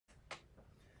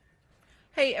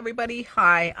Hey everybody,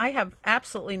 hi. I have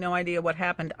absolutely no idea what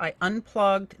happened. I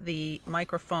unplugged the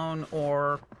microphone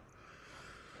or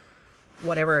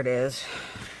whatever it is,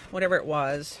 whatever it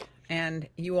was, and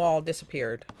you all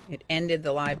disappeared. It ended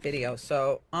the live video.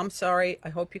 So I'm sorry. I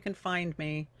hope you can find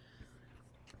me.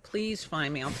 Please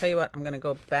find me. I'll tell you what, I'm going to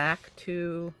go back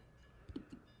to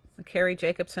the Carrie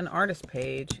Jacobson artist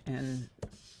page and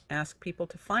ask people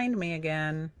to find me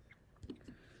again.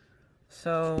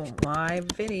 So, live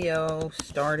video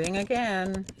starting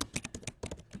again.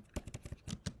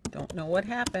 Don't know what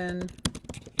happened.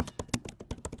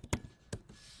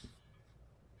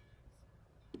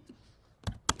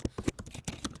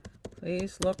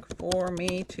 Please look for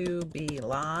me to be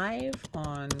live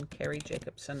on Carrie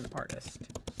Jacobson Artist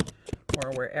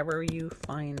or wherever you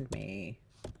find me.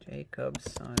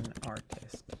 Jacobson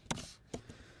Artist.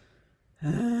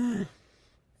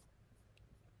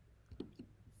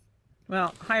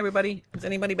 Well, hi everybody. Is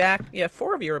anybody back? Yeah,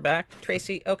 4 of you are back.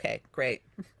 Tracy, okay, great.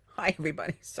 Hi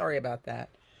everybody. Sorry about that.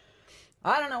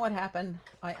 I don't know what happened.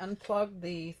 I unplugged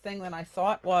the thing that I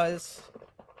thought was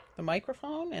the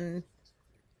microphone and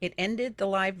it ended the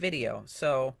live video.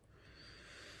 So,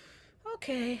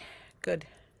 okay, good.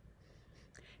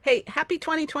 Hey, happy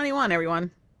 2021,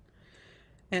 everyone.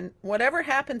 And whatever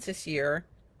happens this year,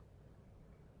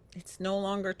 it's no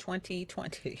longer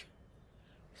 2020.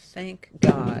 Thank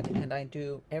God, and I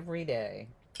do every day.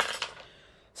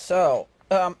 So,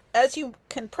 as you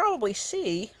can probably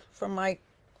see from my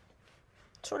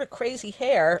sort of crazy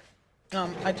hair,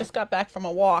 I just got back from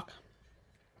a walk.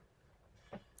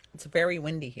 It's very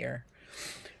windy here,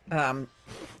 and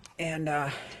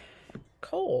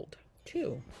cold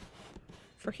too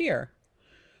for here.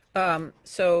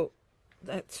 So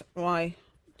that's why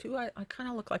I kind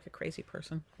of look like a crazy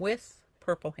person with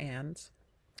purple hands.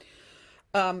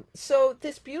 So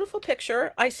this beautiful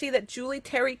picture, I see that Julie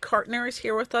Terry Cartner is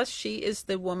here with us. She is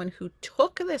the woman who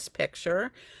took this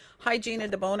picture. Hi, Gina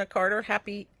DeBona Carter.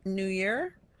 Happy New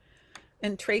Year.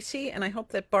 And Tracy, and I hope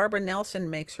that Barbara Nelson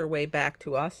makes her way back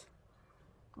to us.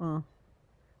 Let's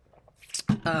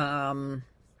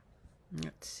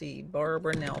see,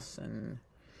 Barbara Nelson.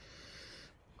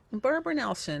 Barbara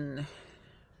Nelson.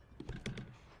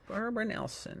 Barbara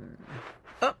Nelson.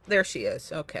 Oh, there she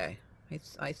is. Okay.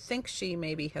 I think she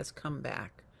maybe has come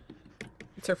back.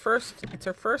 It's her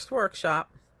first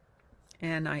workshop,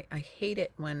 and I hate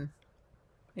it when,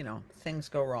 you know, things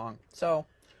go wrong. So,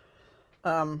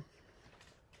 you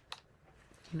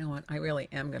know what? I really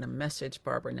am going to message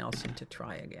Barbara Nelson to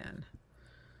try again.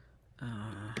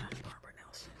 Barbara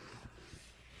Nelson.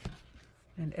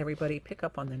 And everybody pick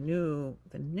up on the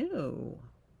new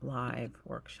live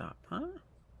workshop, huh?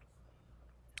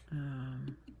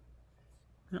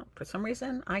 No, for some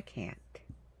reason, I can't.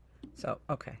 So,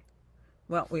 okay.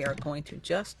 Well, we are going to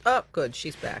just... Oh, good,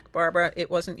 she's back. Barbara,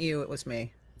 it wasn't you, it was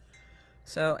me.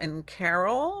 So, and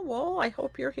Carol, well, I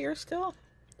hope you're here still.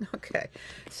 Okay.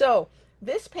 So,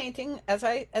 this painting, as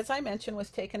I mentioned, was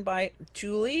taken by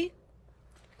Julie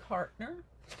Cartner,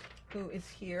 who is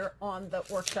here on the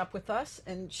workshop with us.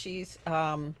 And she's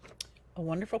a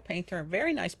wonderful painter, a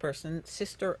very nice person,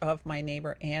 sister of my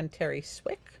neighbor Ann Terry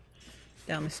Swick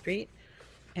down the street.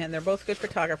 And they're both good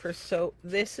photographers. So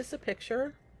this is a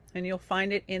picture, and you'll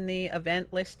find it in the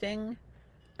event listing,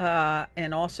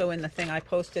 and also in the thing I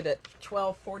posted at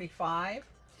 12:45.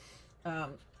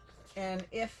 And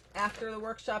if after the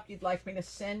workshop you'd like me to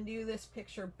send you this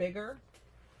picture bigger,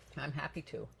 I'm happy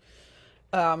to.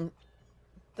 And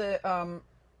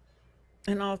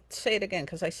I'll say it again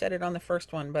because I said it on the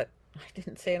first one, but I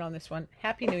didn't say it on this one.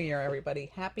 Happy New Year, everybody.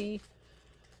 Happy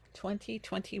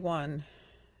 2021.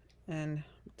 And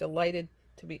delighted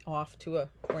to be off to a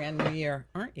brand new year,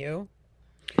 aren't you?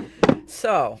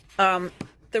 So,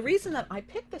 the reason that I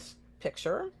picked this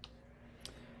picture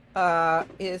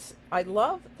is I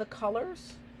love the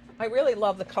colors. I really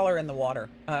love the color in the water,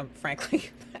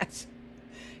 frankly.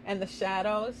 And the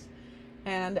shadows.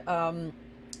 And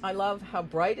I love how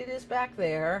bright it is back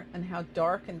there and how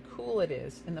dark and cool it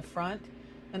is in the front.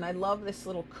 And I love this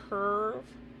little curve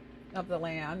of the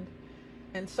land.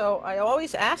 And so I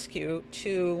always ask you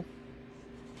to,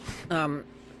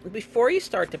 before you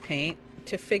start to paint,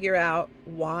 to figure out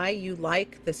why you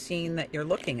like the scene that you're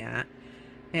looking at,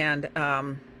 and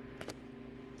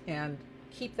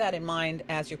keep that in mind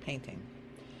as you're painting.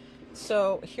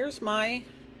 So here's my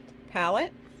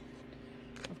palette.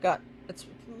 I've got, it's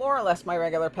more or less my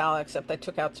regular palette, except I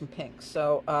took out some pinks.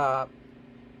 So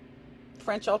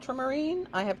French ultramarine.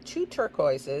 I have 2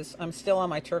 turquoises. I'm still on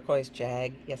my turquoise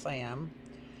jag. Yes, I am.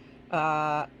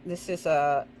 This is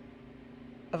a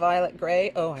violet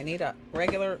gray. Oh, I need a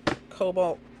regular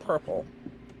cobalt purple.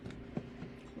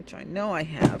 which I know I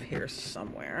have here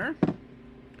somewhere,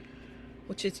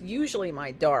 which is usually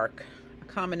my dark. A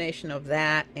combination of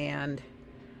that and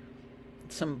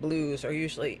some blues are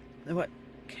usually what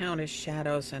count as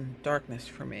shadows and darkness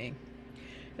for me.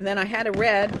 And then I had a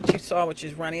red, which you saw, which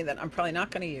is runny, that I'm probably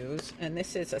not going to use. And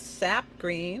this is a sap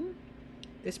green,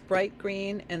 this bright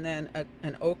green, and then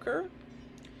an ochre,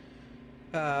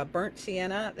 burnt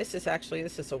sienna. This is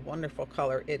a wonderful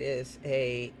color. It is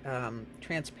a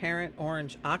transparent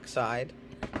orange oxide.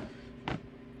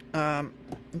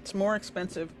 It's more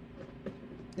expensive.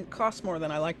 It costs more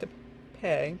than I like to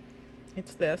pay.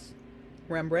 It's this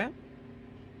Rembrandt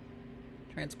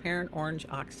transparent orange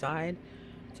oxide.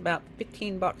 It's about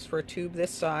 15 bucks for a tube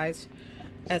this size,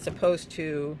 as opposed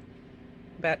to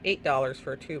about $8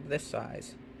 for a tube this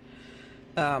size.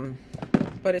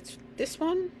 But it's this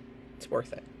one, it's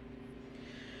worth it.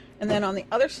 And then on the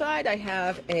other side, I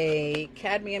have a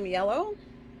cadmium yellow,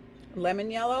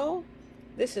 lemon yellow.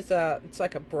 This is it's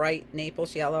like a bright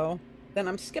Naples yellow. Then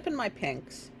I'm skipping my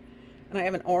pinks. And I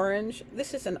have an orange.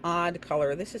 This is an odd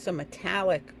color. This is a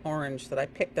metallic orange that I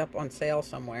picked up on sale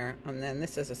somewhere. And then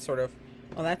this is a sort of,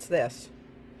 well, that's this.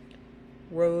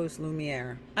 Rose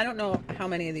Lumiere. I don't know how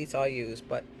many of these I'll use,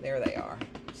 but there they are.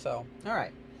 So, all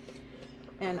right.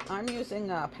 And I'm using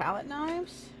palette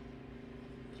knives.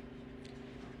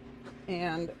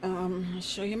 And I'll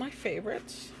show you my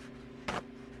favorites.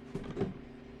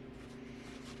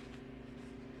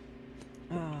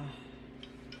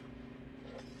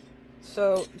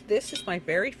 So this is my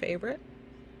very favorite.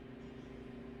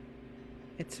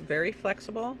 It's very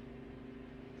flexible.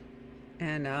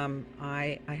 And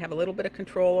I have a little bit of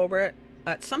control over it.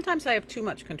 Sometimes I have too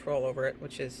much control over it,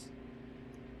 which is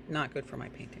not good for my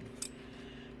painting.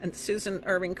 And Susan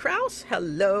Irving Krause,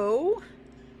 hello,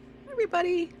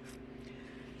 everybody.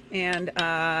 And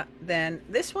then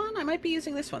this one, I might be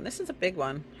using this one. This is a big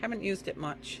one. Haven't used it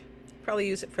much. Probably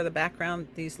use it for the background,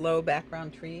 these low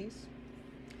background trees.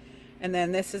 And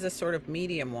then this is a sort of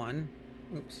medium one.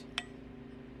 Oops.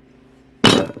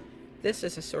 This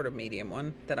is a sort of medium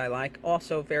one that I like.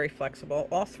 Also very flexible.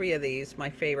 All three of these, my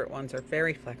favorite ones, are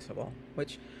very flexible,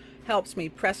 which helps me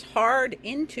press hard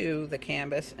into the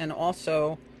canvas, and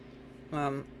also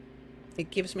it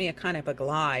gives me a kind of a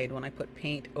glide when I put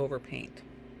paint over paint.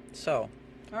 So,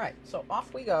 all right, so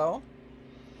off we go.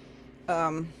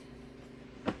 I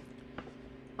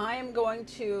am going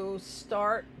to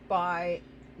start by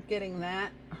getting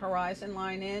that horizon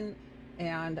line in,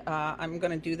 and I'm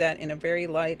going to do that in a very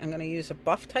light. I'm going to use a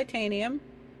buff titanium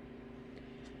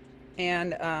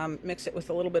and mix it with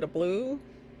a little bit of blue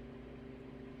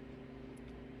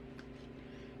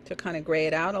to kind of gray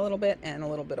it out a little bit, and a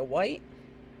little bit of white.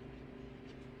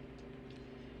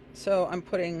 So I'm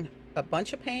putting a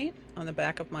bunch of paint on the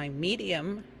back of my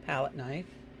medium palette knife,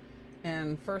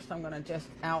 and first I'm going to just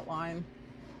outline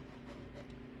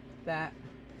that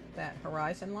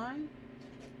horizon line,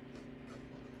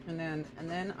 and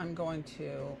then I'm going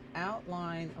to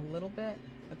outline a little bit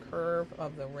the curve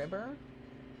of the river.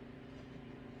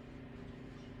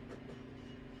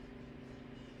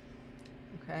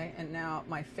 Okay, and now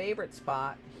my favorite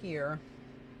spot here,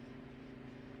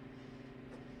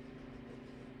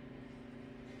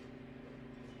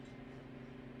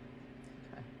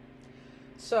 okay,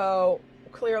 so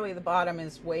clearly the bottom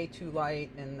is way too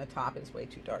light and the top is way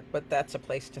too dark, but that's a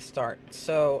place to start.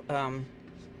 So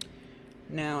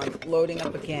now I'm loading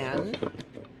up again,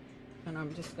 and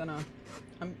I'm just gonna,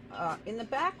 in the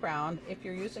background, if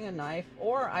you're using a knife,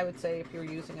 or I would say if you're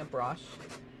using a brush,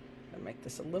 I'm gonna make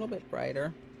this a little bit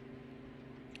brighter.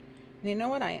 And you know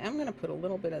what, I am gonna put a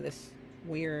little bit of this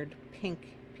weird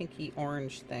pinky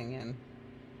orange thing in.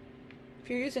 If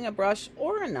you're using a brush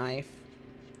or a knife,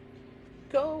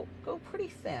 go pretty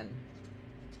thin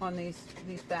on these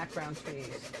background trees.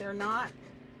 They're not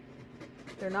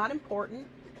important.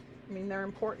 I mean, they're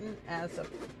important as a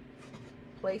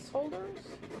placeholders,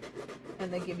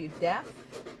 and they give you depth.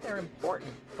 They're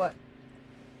important, but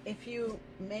if you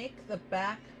make the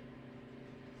back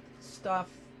stuff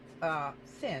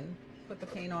thin, put the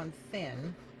paint on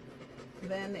thin,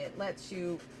 then it lets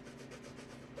you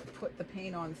put the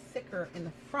paint on thicker in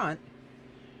the front,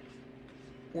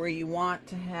 where you want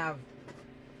to have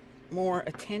more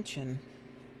attention,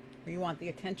 where you want the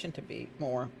attention to be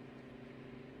more.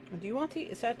 Do you want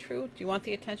is that true? Do you want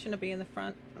the attention to be in the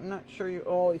front? I'm not sure you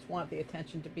always want the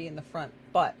attention to be in the front,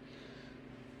 but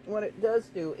what it does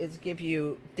do is give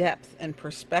you depth and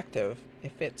perspective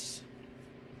if it's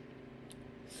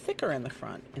thicker in the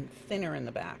front and thinner in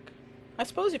the back. I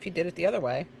suppose if you did it the other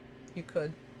way, you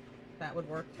could, that would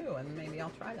work too, and maybe I'll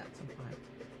try that sometime.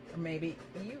 Or maybe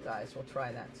you guys will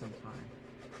try that sometime.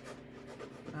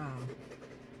 Um,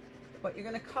 but you're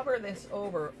going to cover this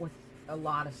over with a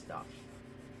lot of stuff.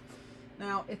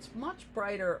 Now, it's much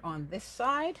brighter on this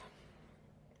side,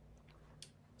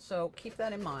 so keep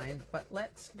that in mind. But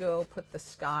let's go put the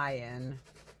sky in.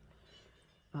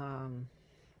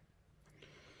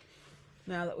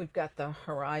 Now that we've got the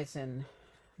horizon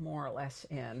more or less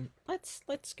in,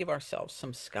 let's give ourselves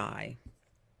some sky.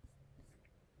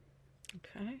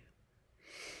 Okay.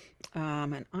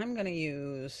 And I'm going to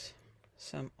use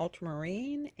some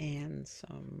ultramarine and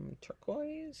some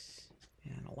turquoise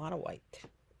and a lot of white.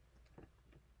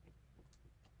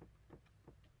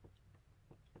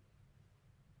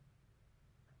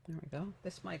 There we go.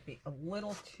 This might be a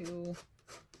little too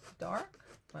dark,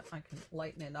 but I can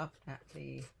lighten it up at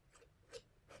the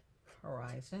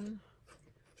horizon.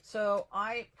 So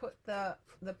I put the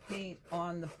paint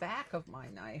on the back of my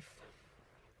knife.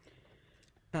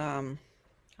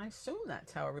 I assume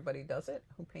that's how everybody does it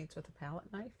who paints with a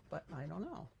palette knife, but I don't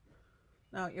know.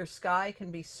 Now your sky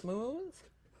can be smooth.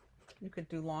 You could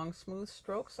do long smooth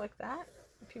strokes like that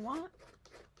if you want.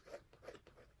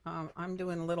 I'm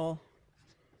doing little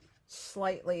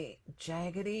slightly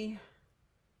jaggedy,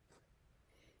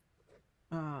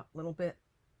 little bit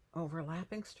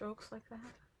overlapping strokes like that.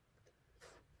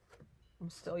 I'm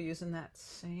still using that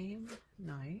same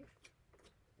knife.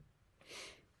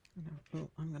 Ooh,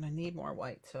 I'm going to need more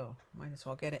white, so might as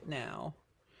well get it now.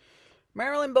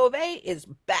 Marilyn Beauvais is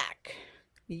back.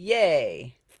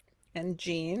 Yay. And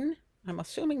Jean. I'm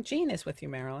assuming Jean is with you,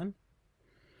 Marilyn.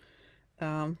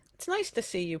 It's nice to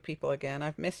see you people again.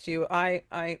 I've missed you.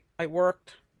 I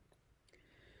worked.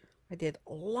 I did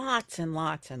lots and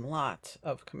lots and lots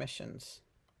of commissions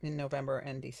in November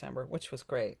and December, which was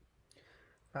great.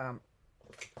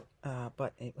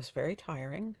 But it was very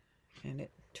tiring, and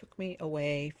it took me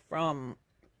away from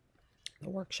the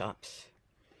workshops.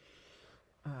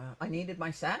 I needed my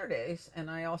Saturdays,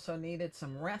 and I also needed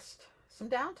some rest, some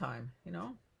downtime, you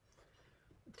know.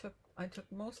 I took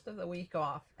most of the week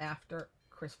off after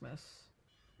Christmas.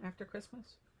 After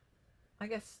Christmas? I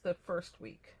guess the first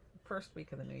week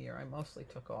of the new year, I mostly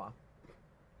took off.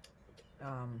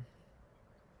 And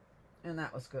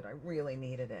that was good. I really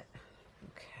needed it.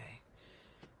 Okay.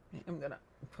 I'm going to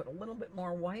put a little bit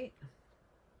more white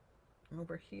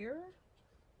over here.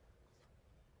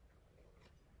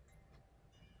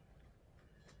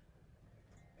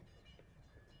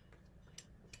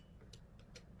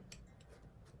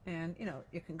 And, you know,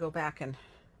 you can go back and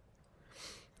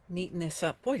neaten this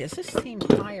up. Boy, does this seem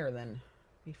higher than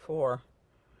before.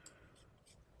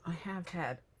 I have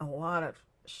had a lot of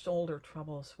shoulder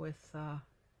troubles with all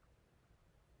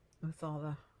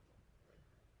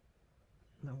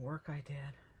the work I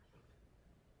did.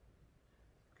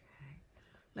 Okay.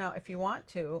 Now, if you want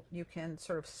to, you can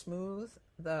sort of smooth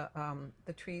the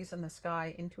trees and the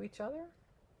sky into each other.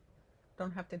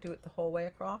 Don't have to do it the whole way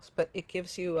across, but it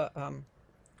gives you a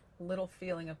little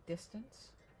feeling of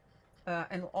distance.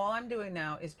 And all I'm doing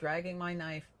now is dragging my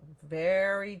knife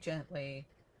very gently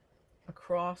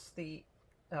across the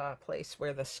place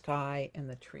where the sky and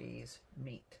the trees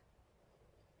meet.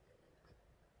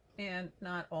 And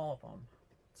not all of them.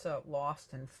 So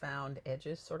lost and found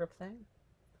edges sort of thing.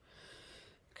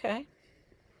 Okay.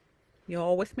 You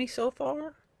all with me so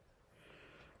far?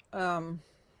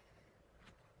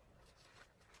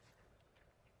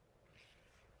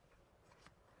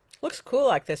 Looks cool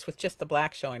like this with just the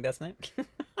black showing, doesn't it?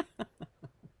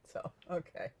 So,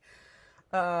 okay.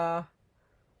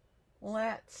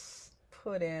 Let's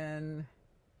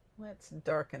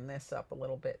darken this up a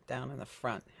little bit down in the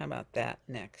front. How about that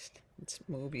next? Let's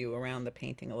move you around the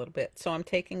painting a little bit. So I'm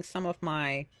taking some of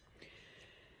my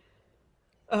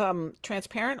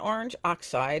transparent orange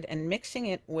oxide and mixing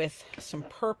it with some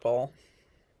purple.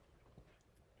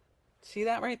 See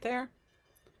that right there?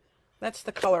 That's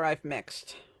the color I've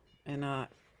mixed. And I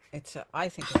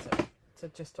think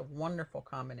it's just a wonderful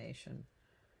combination.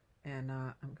 And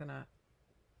I'm gonna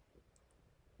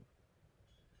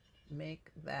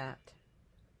make that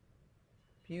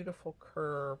beautiful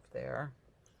curve there.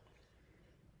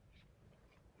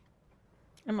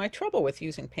 And my trouble with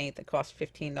using paint that costs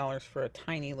 $15 for a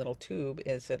tiny little tube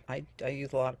is that I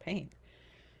use a lot of paint.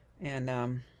 And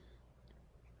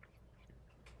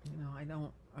you know,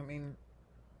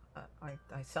 I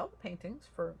sell the paintings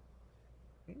for,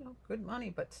 you know, good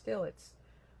money, but still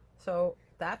so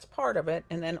that's part of it.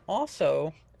 And then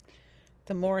also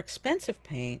the more expensive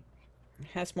paint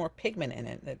has more pigment in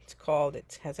it.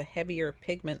 It has a heavier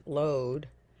pigment load.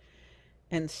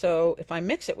 And so if I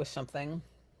mix it with something,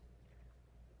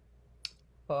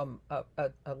 a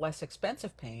less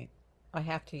expensive paint, I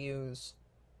have to use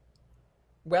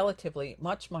relatively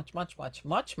much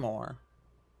more,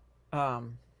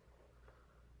 um,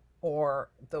 or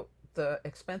the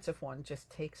expensive one just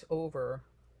takes over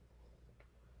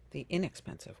the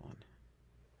inexpensive one.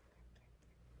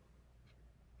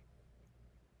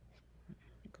 I'm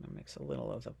gonna mix a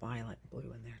little of the violet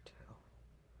blue in there too.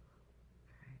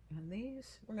 Okay. And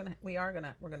these we're gonna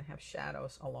have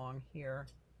shadows along here.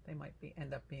 They might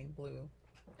end up being blue.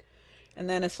 And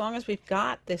then as long as we've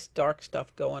got this dark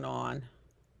stuff going on,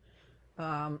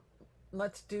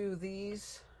 let's do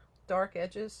these dark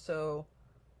edges. So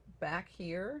back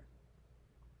here,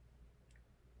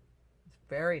 it's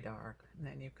very dark, and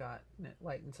then you've got, and it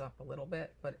lightens up a little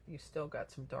bit, but you still got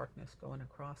some darkness going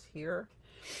across here.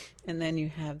 And then you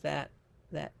have that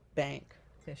bank,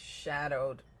 this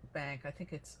shadowed bank. I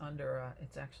think it's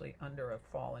it's actually under a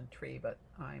fallen tree, but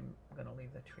I'm gonna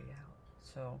leave the tree out.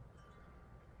 So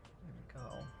there we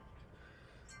go.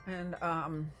 And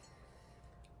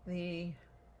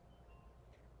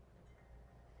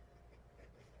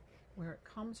where it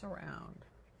comes around,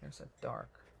 there's a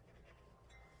dark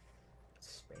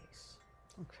space.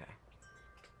 Okay.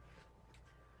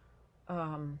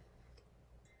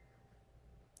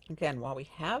 Again, while we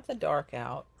have the dark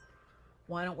out,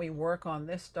 why don't we work on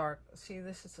this dark? See,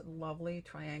 this is a lovely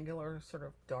triangular sort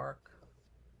of dark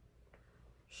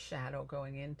shadow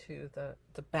going into the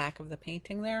back of the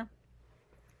painting there.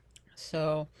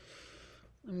 So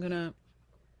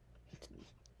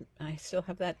I still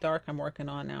have that dark I'm working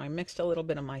on now. I mixed a little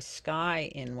bit of my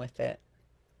sky in with it.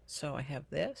 So I have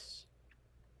this.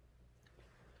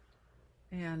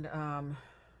 And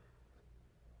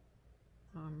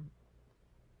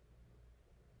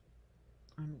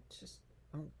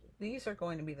these are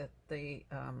going to be the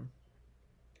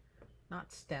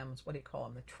not stems, what do you call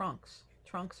them? The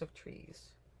trunks of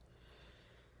trees.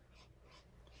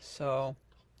 So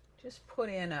just put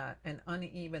in an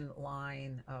uneven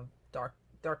line of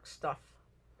dark stuff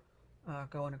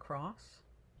going across,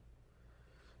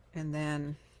 and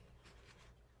then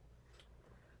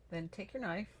take your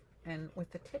knife and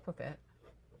with the tip of it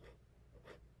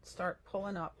start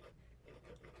pulling up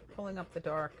the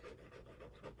dark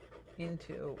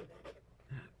into,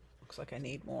 looks like I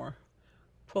need more,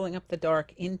 pulling up the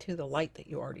dark into the light that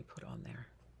you already put on there.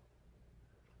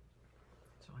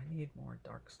 So I need more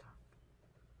dark stuff.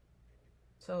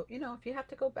 So, you know, if you have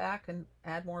to go back and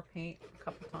add more paint a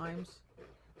couple times,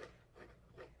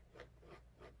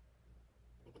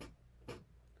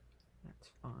 that's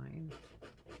fine.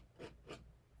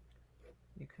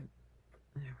 You can,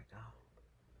 there we go.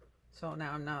 So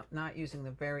now I'm not using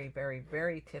the very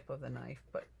tip of the knife,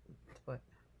 but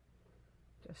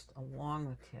just along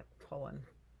the tip,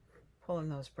 pulling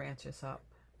those branches up,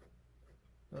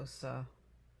 those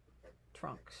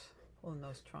trunks, pulling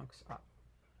those trunks up.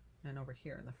 And over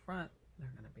here in the front,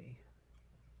 they're going to be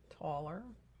taller.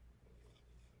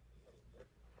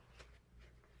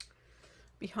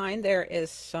 Behind there is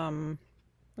some,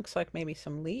 looks like maybe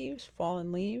some leaves,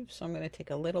 fallen leaves. So I'm going to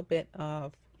take a little bit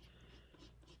of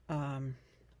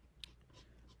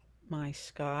my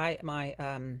sky,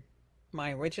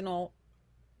 my original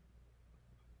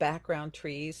background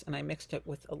trees, and I mixed it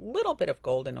with a little bit of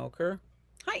golden ochre.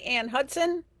 Hi, Ann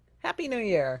Hudson. Happy New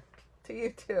Year to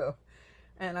you too.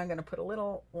 And I'm going to put a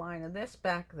little line of this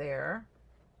back there.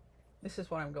 This is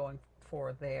what I'm going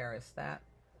for there, is that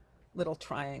little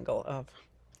triangle of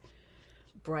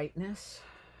brightness.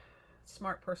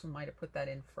 Smart person might have put that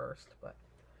in first, but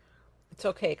it's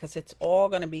okay because it's all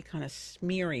going to be kind of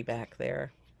smeary back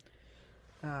there.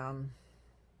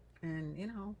 And, you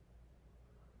know,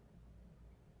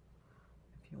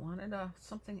 if you wanted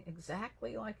something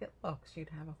exactly like it looks, you'd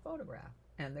have a photograph.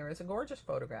 And there is a gorgeous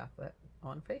photograph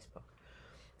on Facebook.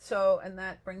 So, and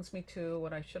that brings me to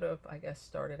what I should have, I guess,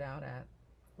 started out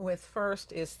with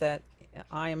first, is that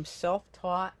I am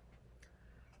self-taught.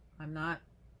 I'm not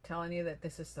telling you that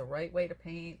this is the right way to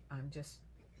paint. I'm just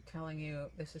telling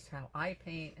you this is how I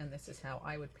paint, and this is how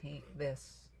I would paint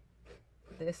this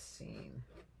scene.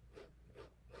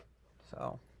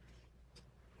 So,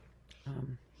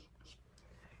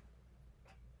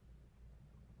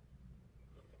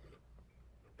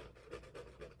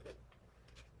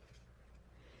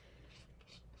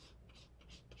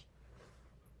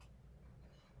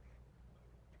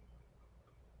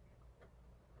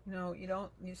 you know,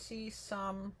 you see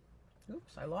some,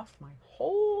 oops, I lost my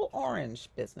whole orange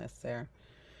business there.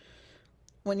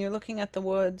 When you're looking at the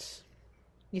woods,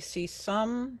 you see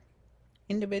some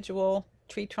individual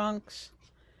tree trunks.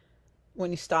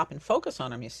 When you stop and focus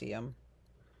on them, you see them.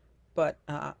 But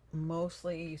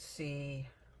mostly you see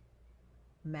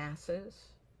masses,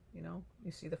 you know,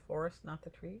 you see the forest, not the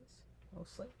trees,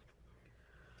 mostly.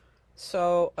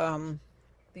 So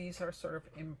these are sort of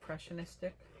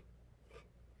impressionistic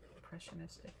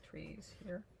trees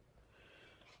here.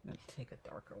 I'm going to take a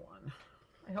darker one.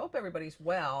 I hope everybody's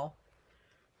well.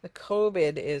 The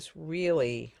COVID is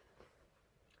really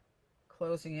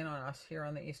closing in on us here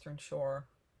on the Eastern Shore.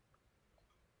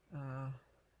 And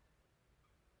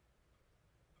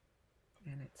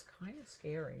it's kind of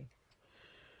scary.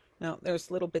 Now, there's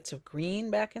little bits of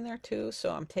green back in there too, so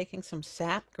I'm taking some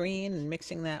sap green and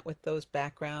mixing that with those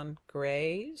background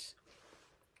grays.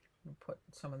 I'll put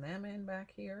some of them in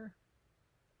back here.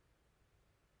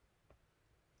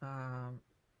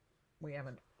 We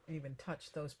haven't even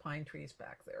touched those pine trees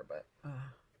back there, but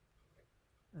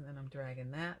and then I'm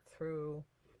dragging that through.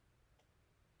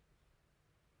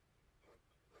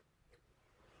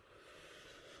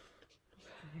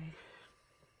 Okay.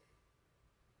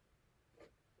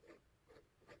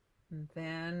 And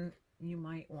then you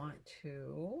might want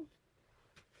to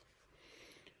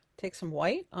take some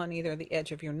white on either the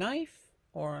edge of your knife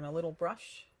or on a little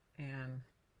brush, and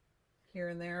here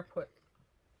and there put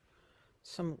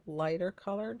some lighter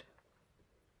colored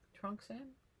trunks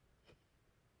in.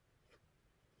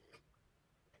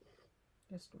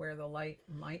 Just where the light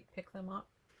might pick them up.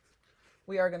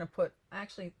 We are going to put,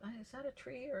 actually, is that a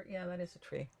tree? Or yeah, that is a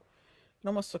tree. It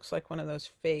almost looks like one of those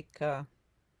fake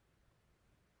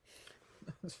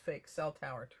cell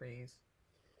tower trees.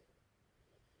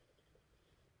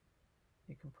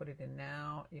 You can put it in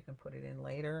now, you can put it in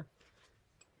later.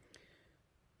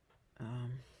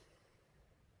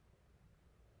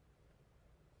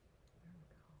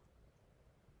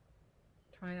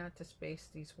 Try not to space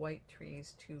these white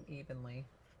trees too evenly.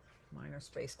 Mine are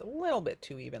spaced a little bit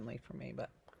too evenly for me,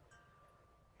 but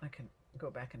I can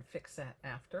go back and fix that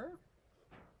after,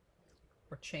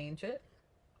 or change it.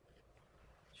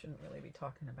 Shouldn't really be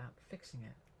talking about fixing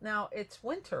it. Now it's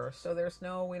winter, so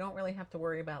we don't really have to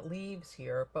worry about leaves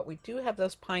here, but we do have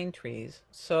those pine trees.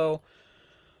 So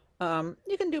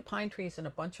you can do pine trees in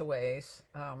a bunch of ways.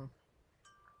 I'll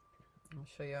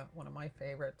show you one of my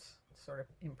favorites, sort of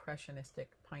impressionistic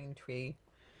pine tree.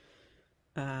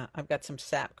 I've got some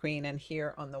sap green, and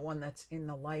here on the one that's in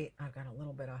the light, I've got a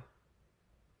little bit of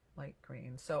light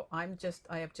green. So I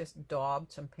have just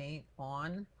daubed some paint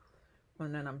on,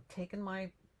 and then I'm taking my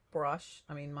brush,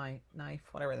 my knife,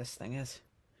 whatever this thing is,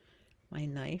 my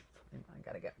knife, and I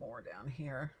got to get more down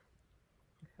here.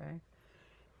 Okay.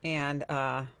 And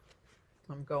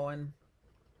I'm going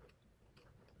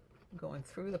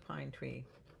through the pine tree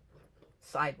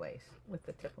sideways with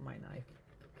the tip of my knife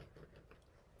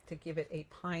to give it a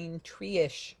pine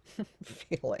tree-ish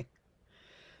feeling.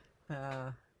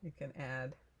 You can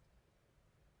add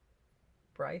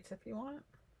brights if you want,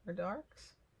 or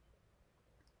darks.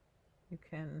 You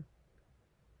can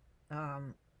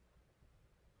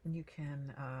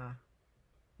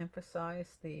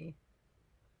emphasize the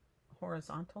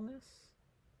horizontalness.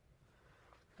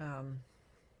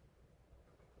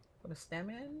 Put a stem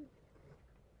in,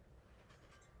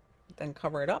 then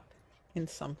cover it up in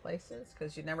some places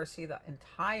because you never see the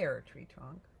entire tree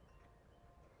trunk.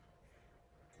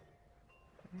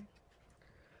 Okay.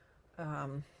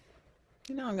 I'm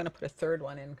going to put a third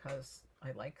one in because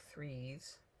I like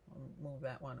threes. I'll move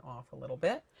that one off a little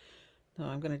bit. Now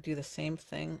I'm going to do the same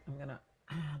thing. I'm going to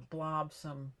blob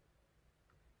some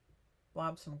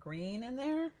green in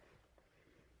there.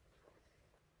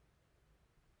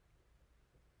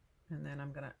 And then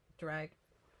I'm going to drag,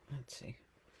 let's see,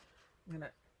 I'm going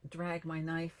to drag my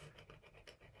knife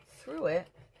through it,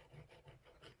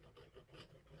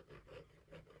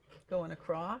 going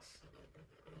across.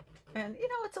 And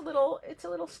it's a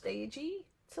little stagey,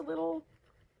 it's a little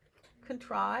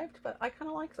contrived, but I kind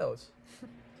of like those.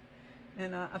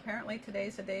 And apparently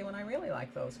today's a day when I really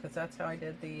like those, because that's how I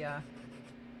did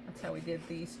that's how we did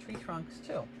these tree trunks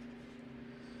too.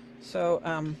 So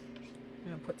I'm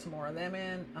going to put some more of them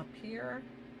in up here.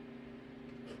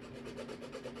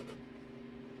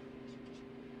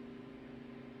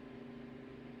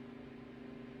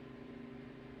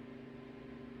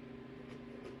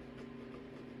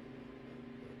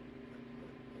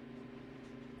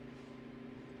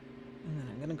 And then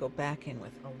I'm going to go back in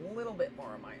with a little bit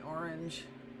more of my orange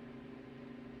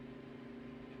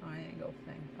triangle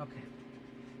thing. Okay.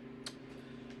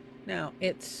 Now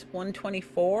it's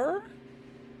 1:24.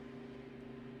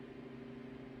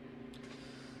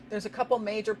 There's a couple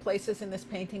major places in this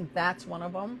painting. That's one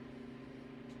of them.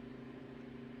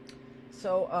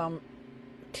 So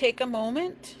take a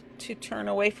moment to turn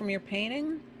away from your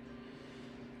painting.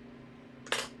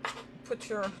 Put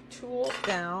your tool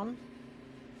down.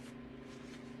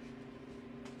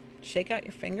 Shake out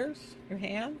your fingers, your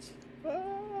hands.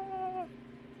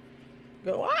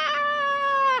 Go,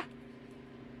 ah!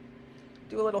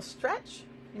 Do a little stretch.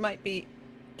 You might be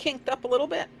kinked up a little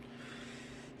bit.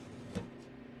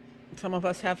 Some of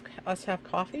us have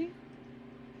coffee.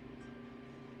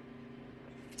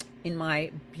 In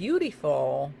my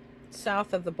beautiful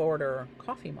south of the border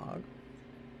coffee mug.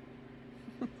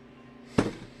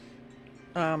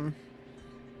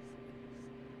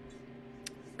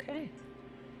 Okay.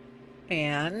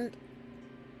 And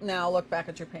now look back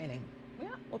at your painting. Yeah,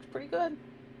 looks pretty good.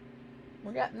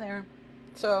 We're getting there.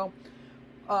 So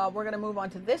we're going to move on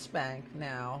to this bank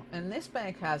now. And this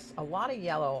bank has a lot of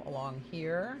yellow along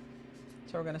here.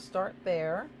 So we're going to start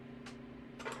there.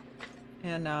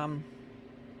 And I'm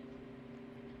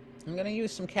going to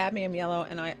use some cadmium yellow.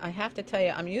 And I have to tell you,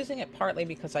 I'm using it partly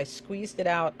because I squeezed it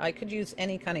out. I could use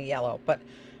any kind of yellow, but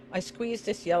I squeezed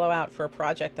this yellow out for a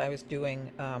project I was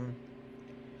doing.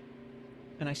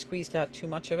 And I squeezed out too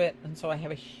much of it. And so I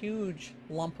have a huge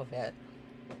lump of it.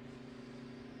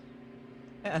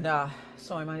 And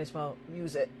so I might as well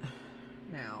use it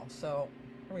now. So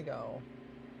here we go.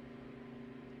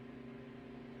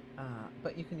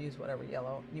 But you can use whatever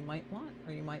yellow you might want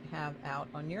or you might have out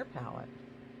on your palette.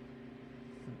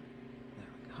 There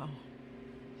we go.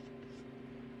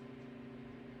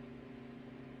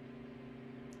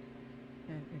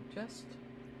 And you just...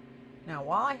 Now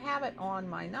while I have it on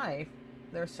my knife,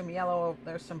 there's some yellow,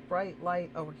 there's some bright light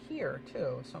over here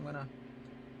too. So I'm going to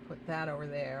put that over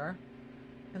there.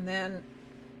 And then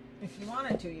if you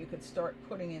wanted to, you could start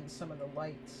putting in some of the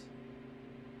lights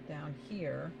down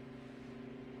here.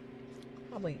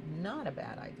 Probably not a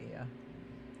bad idea.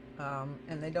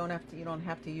 And they don't have to, you don't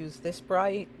have to use this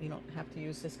bright. You don't have to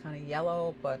use this kind of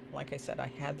yellow. But like I said, I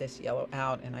had this yellow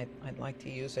out and I'd like to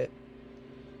use it.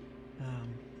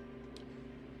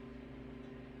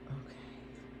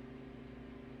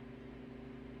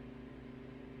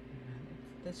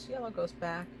 This yellow goes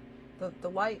back. The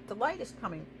light is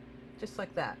coming just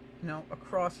like that, you know,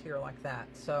 across here like that.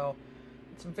 So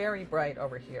it's very bright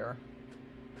over here.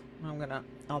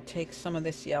 I'll take some of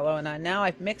this yellow and now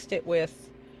I've mixed it with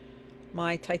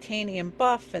my titanium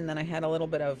buff, and then I had a little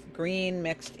bit of green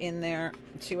mixed in there.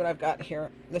 See what I've got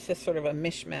here? This is sort of a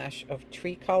mishmash of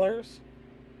tree colors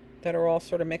that are all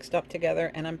sort of mixed up together,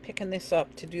 and I'm picking this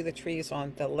up to do the trees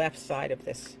on the left side of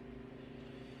this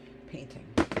painting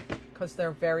because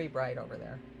they're very bright over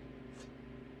there.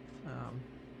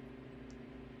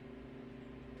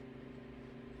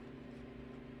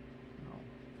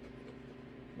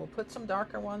 We'll put some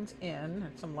darker ones in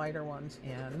and some lighter ones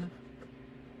in.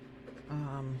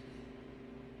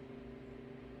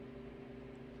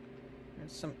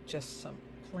 There's just some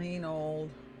plain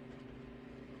old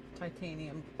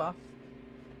titanium buff,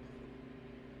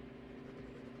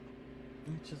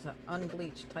 which is an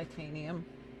unbleached titanium.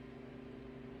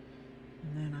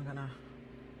 And then I'm gonna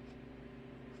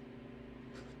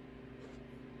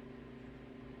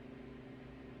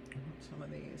put some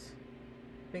of these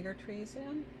bigger trees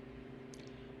in.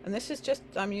 And this is just,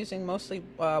 I'm using mostly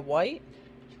white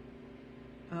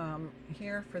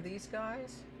here for these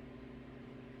guys.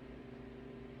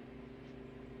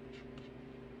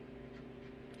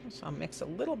 So I'll mix a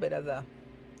little bit of the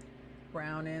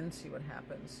brown in, see what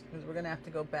happens, because we're going to have to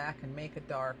go back and make a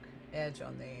dark edge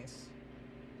on these.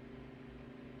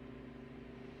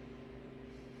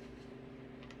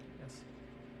 Just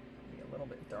be a little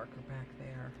bit darker back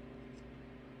there.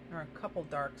 There are a couple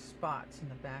dark spots in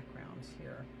the backgrounds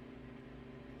here.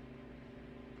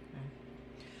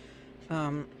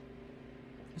 Okay.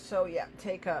 So yeah,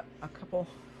 take a couple,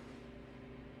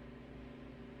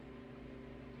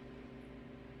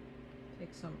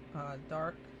 take some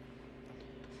dark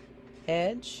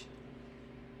edge,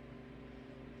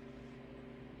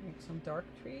 make some dark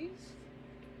trees.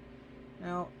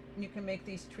 Now you can make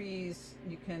these trees,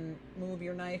 you can move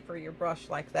your knife or your brush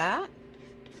like that,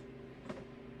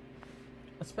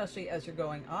 especially as you're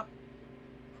going up.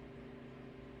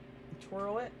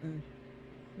 Twirl it and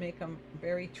make them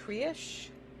very tree-ish.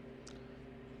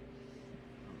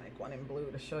 I'll make one in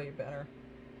blue to show you better.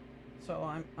 So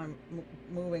I'm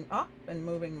moving up and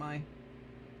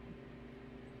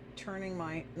turning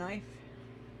my knife,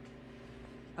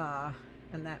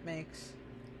 and that makes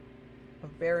a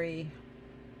very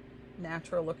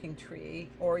natural looking tree.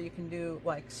 Or you can do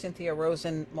like Cynthia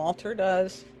Rosen Malter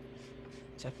does.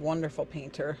 She's a wonderful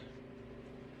painter.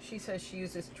 She says she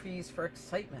uses trees for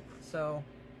excitement, so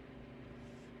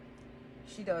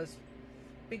she does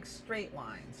big straight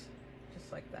lines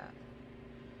just like that.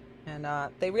 And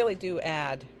they really do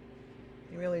add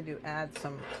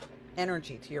some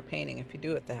energy to your painting if you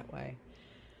do it that way.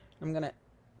 I'm gonna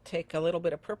take a little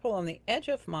bit of purple on the edge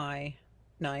of my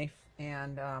knife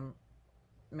and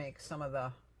make some of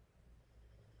the,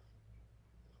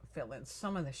 fill in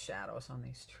some of the shadows on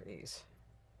these trees.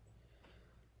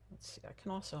 Let's see, I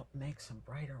can also make some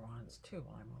brighter ones too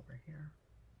while I'm over here.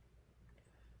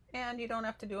 And you don't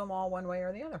have to do them all one way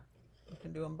or the other. You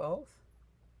can do them both.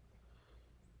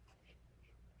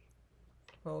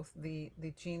 Both the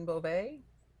Jean Beauvais,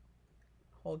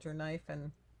 hold your knife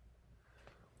and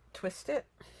twist it.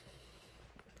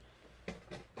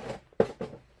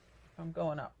 If I'm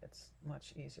going up, it's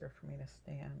much easier for me to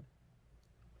stand.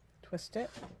 Twist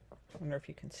it. I wonder if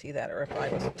you can see that or if I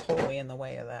was totally in the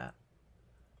way of that.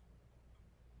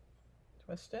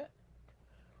 Twist it.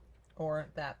 Or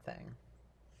that thing.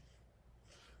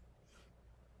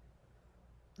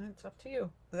 It's up to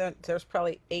you. There's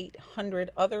probably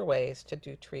 800 other ways to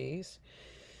do trees.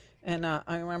 And I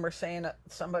remember saying to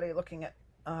somebody looking at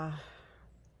a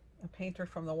painter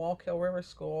from the Wallkill River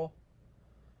School,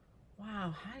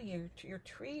 wow, how do you, your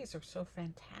trees are so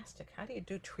fantastic. How do you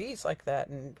do trees like that?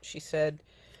 And she said,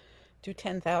 do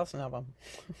 10,000 of them.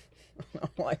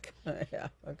 I'm like, yeah,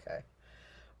 okay.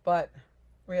 But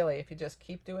really, if you just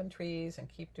keep doing trees and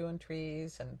keep doing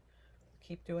trees and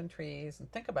keep doing trees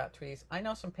and think about trees. I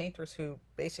know some painters who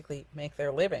basically make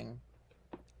their living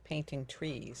painting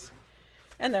trees.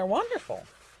 And they're wonderful.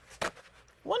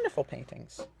 Wonderful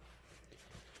paintings.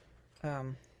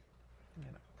 I'm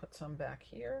going to put some back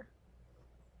here.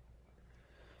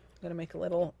 I'm going to make a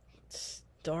little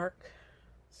dark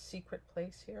secret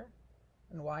place here.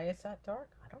 And why is that dark?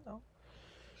 I don't know.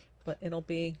 But it'll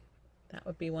be, that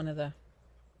would be one of the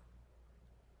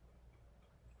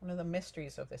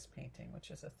mysteries of this painting, which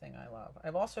is a thing I love.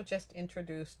 I've also just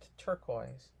introduced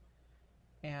turquoise.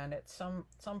 And at some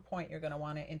point you're going to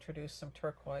want to introduce some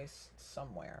turquoise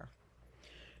somewhere.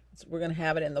 We're going to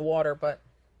have it in the water, but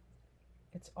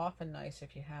it's often nice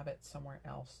if you have it somewhere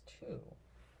else too.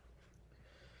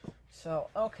 So,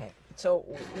 okay. So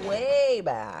way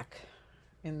back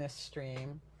in this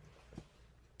stream,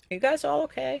 are you guys all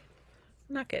okay?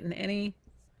 I'm not getting any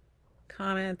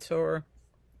comments or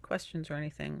questions or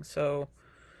anything. So,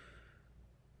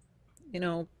 you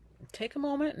know, take a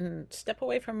moment and step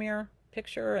away from your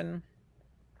picture and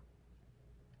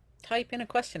type in a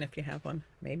question if you have one.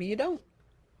 Maybe you don't.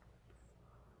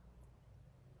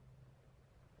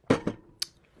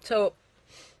 So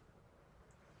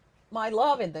my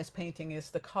love in this painting is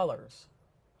the colors.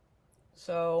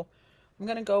 So I'm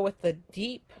going to go with the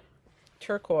deep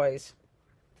turquoise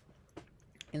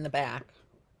in the back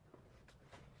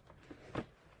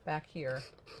here.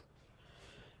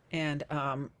 And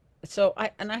so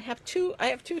I have two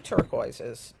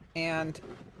turquoises, and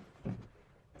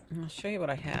I'll show you what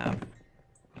I have.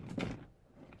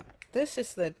 This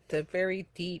is the very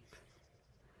deep,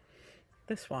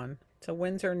 this one. It's a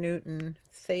Winsor Newton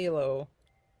phthalo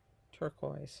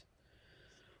turquoise.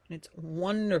 And it's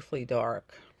wonderfully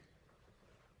dark.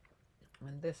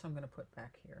 And this I'm going to put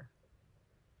back here.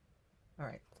 All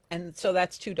right. And so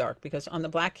that's too dark because on the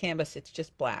black canvas it's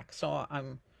just black. So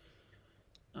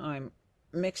I'm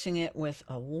mixing it with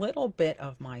a little bit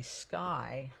of my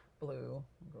sky blue.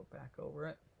 I'll go back over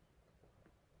it.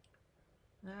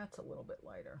 That's a little bit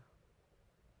lighter.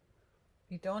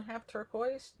 If you don't have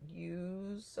turquoise,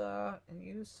 use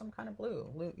some kind of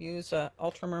blue. Use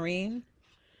ultramarine.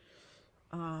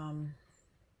 And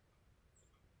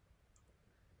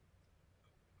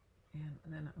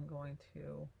then I'm going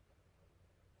to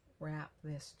wrap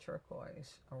this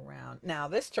turquoise around. Now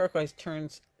this turquoise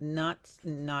turns not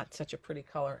such a pretty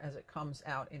color as it comes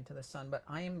out into the sun, but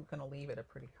I am going to leave it a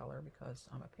pretty color because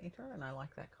I'm a painter and I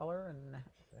like that color, and the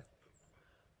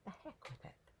heck with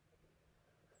it.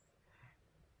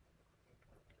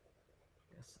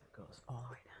 Guess that goes all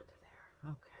the way down to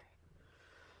there. Okay.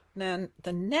 Then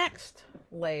the next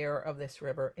layer of this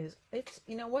river is, it's,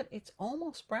 you know what, it's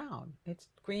almost brown. It's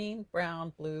green,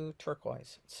 brown, blue,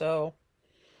 turquoise. So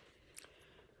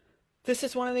this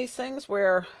is one of these things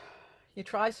where you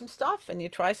try some stuff and you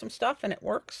try some stuff and it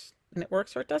works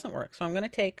or it doesn't work. So I'm going to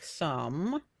take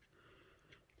some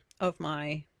of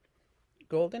my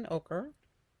golden ochre.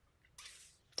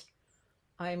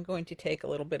 I'm going to take a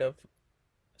little bit of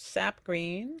sap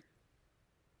green.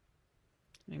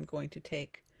 I'm going to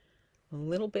take a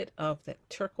little bit of the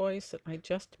turquoise that I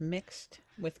just mixed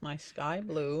with my sky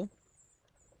blue.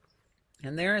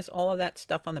 And there is all of that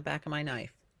stuff on the back of my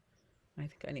knife. I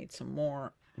think I need some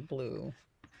more blue.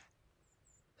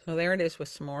 So there it is with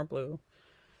some more blue.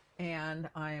 And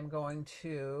I am going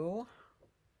to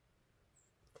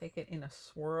take it in a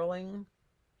swirling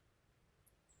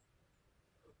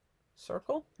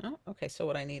circle. Oh, okay, so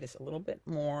what I need is a little bit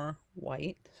more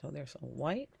white. So there's a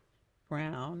white,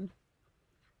 brown,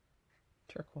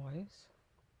 turquoise.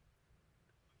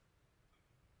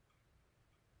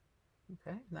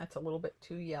 Okay, and that's a little bit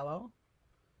too yellow,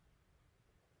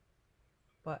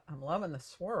 but I'm loving the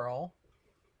swirl.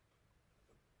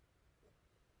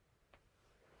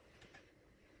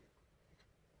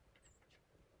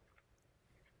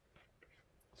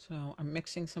 So I'm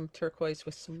mixing some turquoise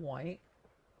with some white.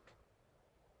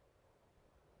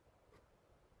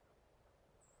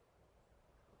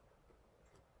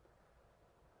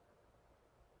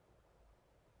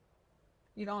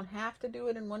 You don't have to do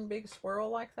it in one big swirl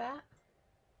like that.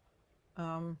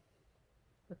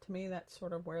 But to me, that's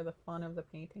sort of where the fun of the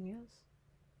painting is.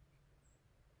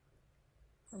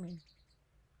 For me.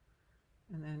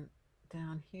 And then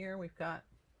down here, we've got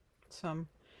some,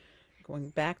 going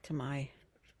back to my,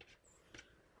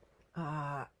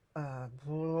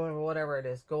 whatever it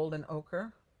is, golden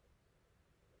ochre.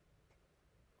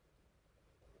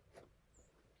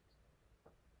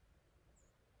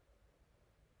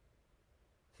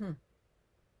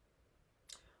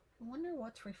 I wonder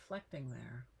what's reflecting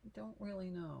there. I don't really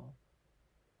know.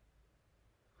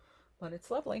 But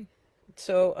it's lovely.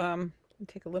 So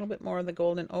take a little bit more of the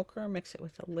golden ochre, mix it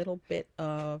with a little bit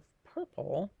of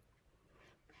purple,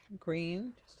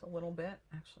 green, just a little bit.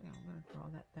 Actually, I'm going to draw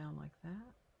that down like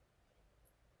that.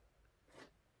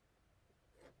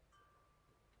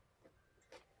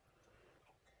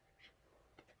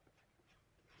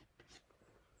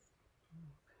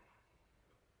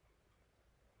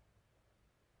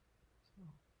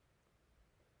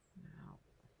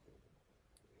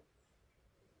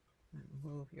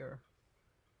 Move your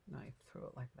knife through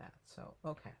it like that. So,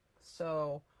 okay.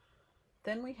 So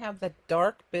then we have the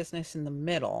dark business in the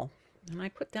middle. And I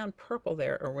put down purple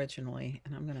there originally,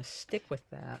 and I'm going to stick with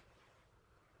that.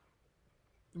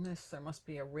 And this, there must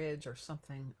be a ridge or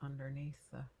something underneath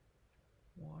the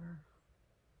water.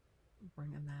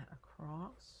 Bringing that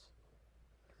across.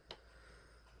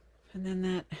 And then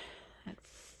that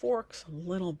forks a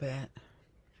little bit.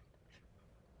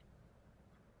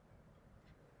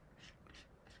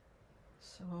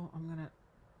 So I'm going to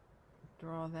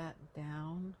draw that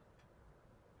down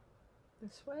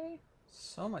this way.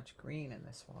 So much green in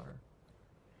this water.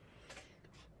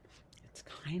 It's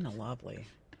kind of lovely.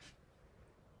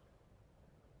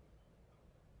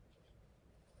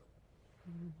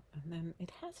 And then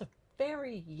it has a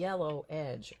very yellow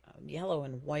edge, yellow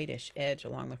and whitish edge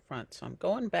along the front. So I'm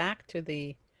going back to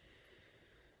the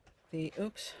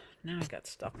oops, now I got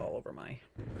stuff all over my...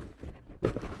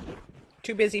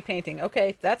 Too busy painting.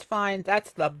 Okay, that's fine.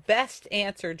 That's the best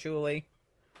answer, Julie.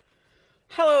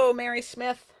 Hello, Mary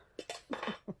Smith.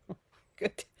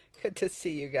 Good to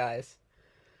see you guys.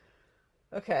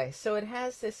 Okay, so it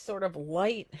has this sort of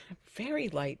light, very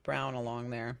light brown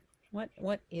along there.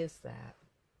 What is that?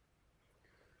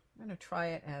 I'm going to try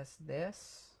it as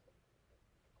this,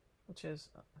 which is...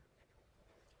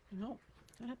 No,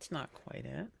 that's not quite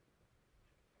it.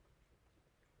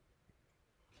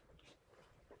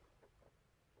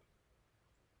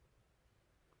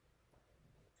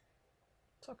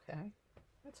 It's okay.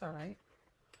 That's all right.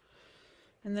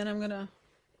 And then I'm gonna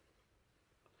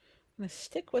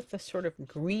stick with the sort of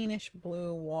greenish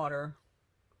blue water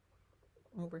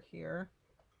over here.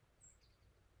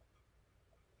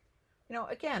 You know,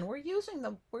 again, we're using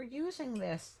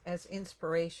this as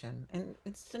inspiration, and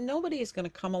nobody is going to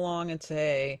come along and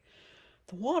say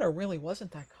the water really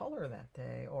wasn't that color that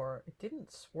day, or it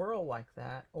didn't swirl like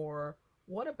that, or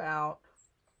what about,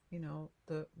 you know,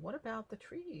 what about the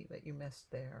tree that you missed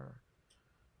there?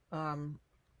 I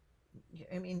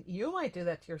mean, you might do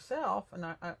that to yourself, and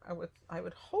I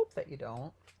would hope that you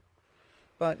don't.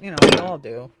 But, you know, we all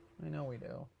do. I know we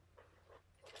do.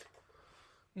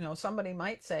 You know, somebody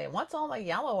might say, what's all the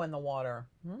yellow in the water?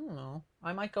 I don't know.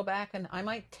 I might go back and I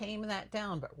might tame that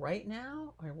down. But right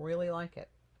now, I really like it.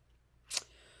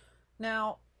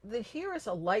 Now, here is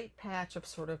a light patch of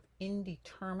sort of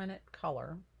indeterminate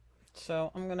color.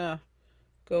 So I'm going to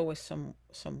go with some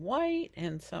white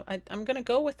and some... I'm going to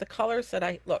go with the colors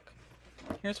that look,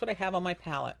 here's what I have on my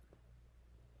palette.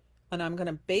 And I'm going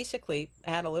to basically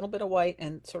add a little bit of white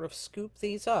and sort of scoop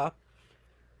these up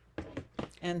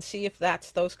and see if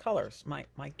that's those colors. My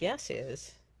guess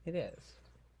is it is.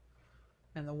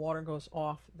 And the water goes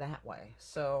off that way.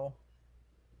 So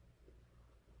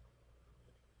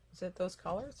is it those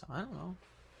colors? I don't know.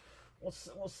 We'll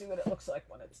see what it looks like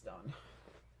when it's done.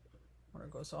 Water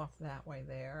goes off that way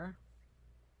there.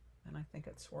 And I think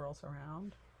it swirls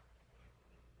around.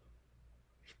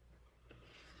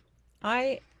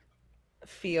 I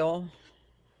feel,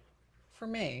 for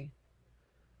me,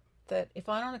 that if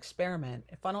I don't experiment,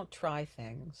 if I don't try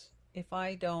things, if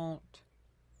I don't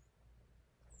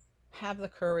have the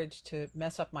courage to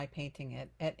mess up my painting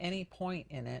at any point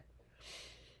in it,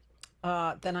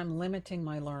 then I'm limiting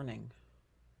my learning.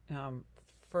 Um,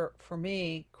 for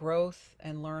me, growth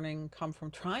and learning come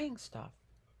from trying stuff,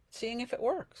 seeing if it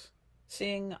works.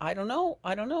 Seeing, I don't know,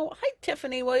 I don't know. Hi,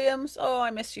 Tiffany Williams. Oh,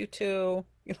 I miss you too.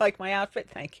 You like my outfit?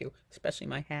 Thank you, especially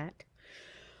my hat.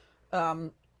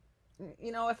 Um,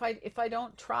 you know, if I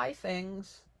don't try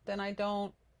things, then I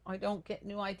don't get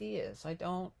new ideas. I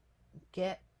don't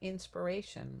get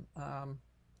inspiration.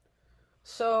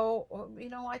 So you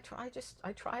know, I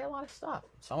try a lot of stuff.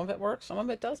 Some of it works, some of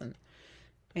it doesn't.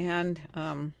 And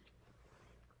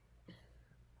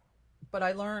but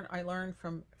I learn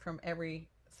from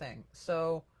everything.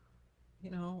 So you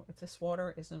know, if this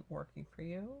water isn't working for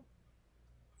you,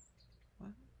 well,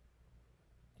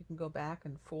 you can go back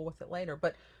and fool with it later.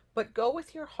 But go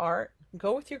with your heart,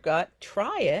 go with your gut,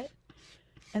 try it,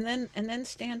 and then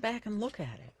stand back and look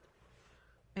at it.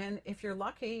 And if you're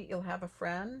lucky, you'll have a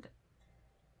friend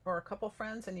or a couple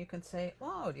friends, and you can say,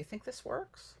 "Whoa, do you think this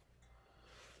works?"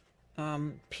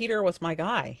 Peter was my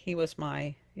guy. He was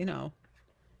my, you know,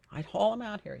 I'd haul him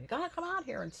out here. You gotta come out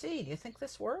here and see. Do you think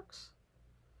this works?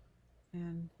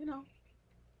 And you know,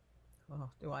 oh,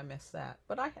 do I miss that?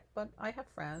 But I have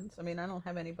friends. I mean, I don't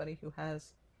have anybody who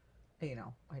has, you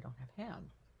know, I don't have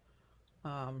him.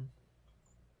 Um,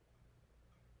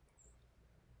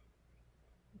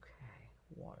 okay,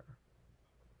 water,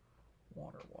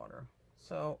 water.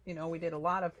 So you know, we did a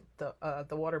lot of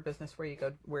the water business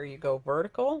where you go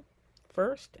vertical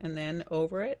first and then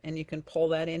over it, and you can pull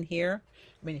that in here.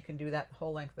 I mean, you can do that the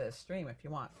whole length of the stream if you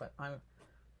want, but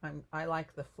I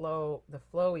like the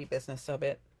flowy business of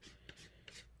it.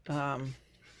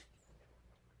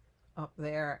 Up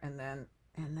there, and then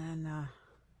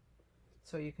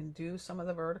so you can do some of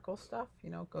the vertical stuff, you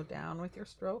know, go down with your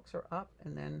strokes or up,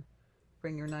 and then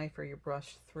bring your knife or your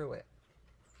brush through it.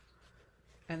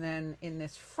 And then in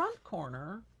this front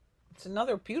corner, it's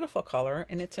another beautiful color,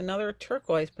 and it's another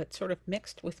turquoise, but sort of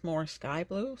mixed with more sky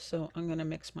blue. So I'm going to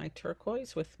mix my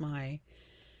turquoise with my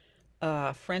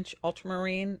French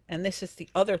ultramarine, and this is the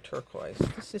other turquoise.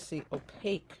 This is the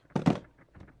opaque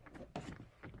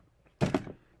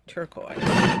turquoise,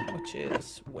 which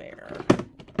is where?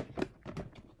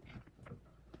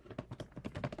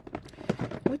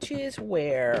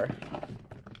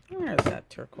 Where is that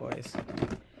turquoise?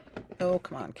 Oh,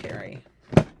 come on, Carrie.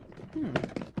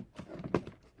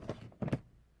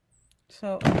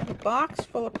 So a box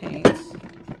full of paints,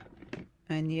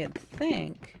 and you'd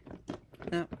think,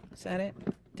 no, is that it?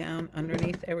 Down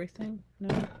underneath everything?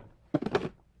 No.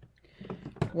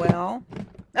 Well,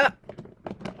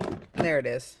 there it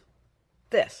is.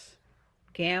 This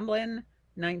Gamblin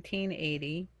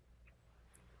 1980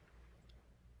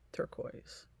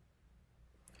 turquoise.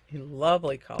 A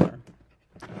lovely color.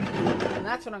 And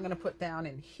that's what I'm going to put down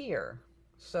in here.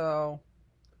 So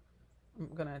I'm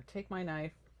going to take my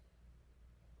knife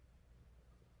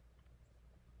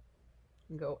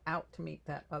and go out to meet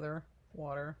that other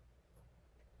water,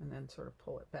 and then sort of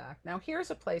pull it back. Now here's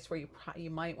a place where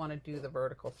you might want to do the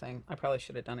vertical thing. I probably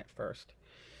should have done it first.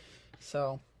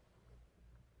 So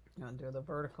I'm going to do the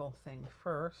vertical thing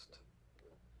first,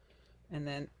 and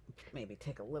then maybe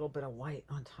take a little bit of white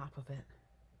on top of it.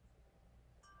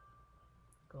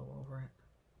 Go over it.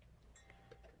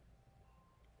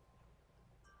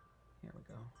 Here we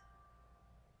go.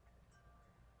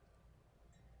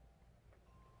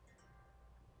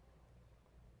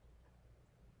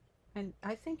 And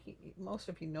I think most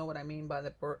of you know what I mean by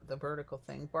the vertical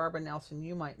thing. Barbara Nelson,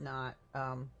 you might not,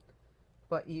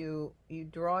 but you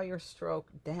draw your stroke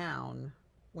down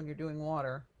when you're doing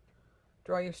water.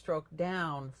 Draw your stroke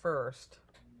down first,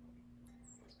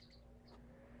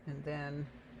 and then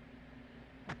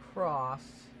across,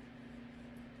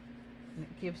 and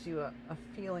it gives you a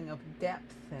feeling of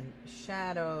depth and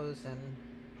shadows and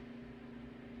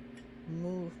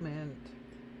movement.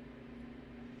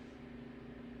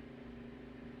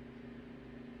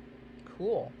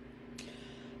 Cool.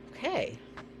 Okay.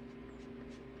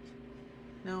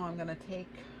 Now I'm going to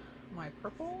take my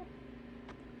purple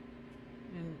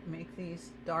and make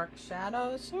these dark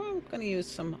shadows. So I'm going to use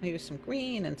some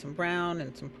green and some brown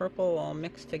and some purple all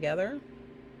mixed together.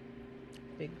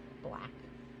 Big black,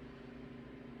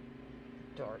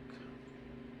 dark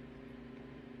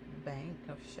bank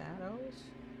of shadows.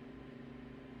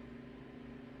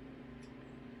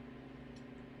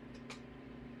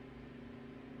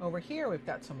 Over here we've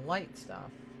got some light stuff.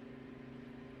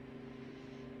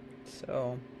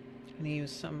 So I'm going to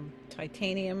use some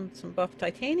titanium, some buff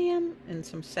titanium, and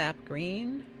some sap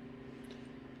green.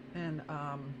 And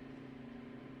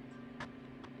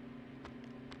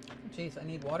geez, I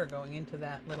need water going into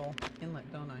that little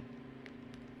inlet, don't I?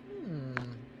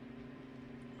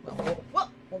 Well, whoop,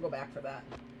 we'll go back for that.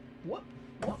 Whoop,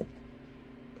 whoop.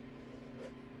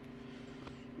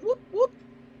 Whoop, whoop.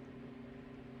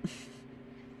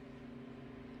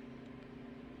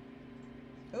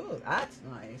 Ooh, that's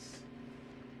nice.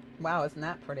 Wow, isn't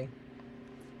that pretty?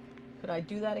 Could I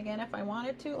do that again if I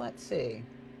wanted to? Let's see.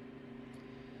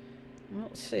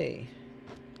 Let's see.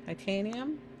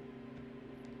 Titanium,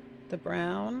 the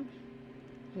brown,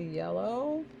 the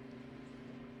yellow,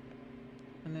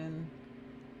 and then,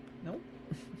 nope.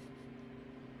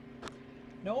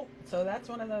 Nope. So that's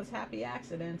one of those happy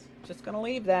accidents. Just gonna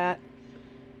leave that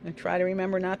and try to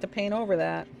remember not to paint over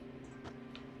that.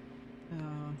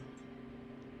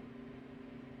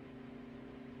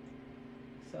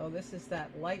 So this is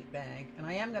that light bank, and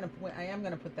I am gonna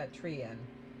put that tree in,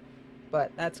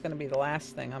 but that's gonna be the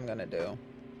last thing I'm gonna do.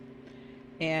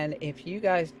 And if you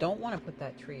guys don't want to put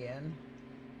that tree in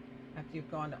after you've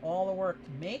gone to all the work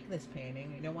to make this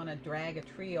painting, you don't want to drag a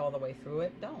tree all the way through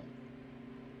it, don't.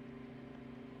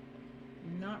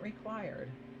 Not required.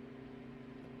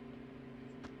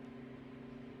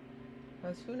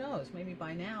 Because who knows, maybe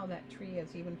by now that tree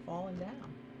has even fallen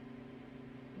down.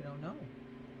 You don't know.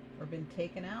 Or been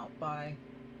taken out by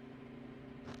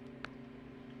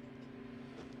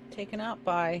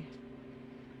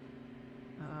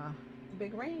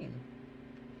big rain.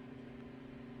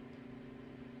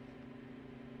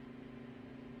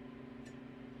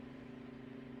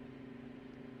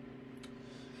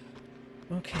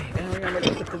 Okay, now remember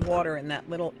to put the water in that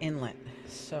little inlet.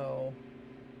 So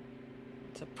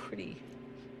it's a pretty,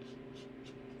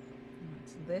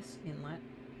 it's this inlet.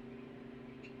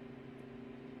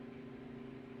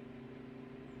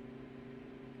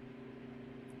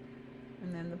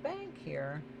 And then the bank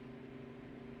here,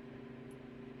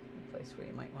 a place where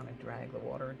you might want to drag the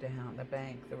water down, the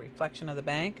bank, the reflection of the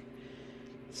bank.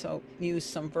 So use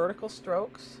some vertical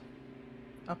strokes,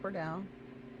 up or down.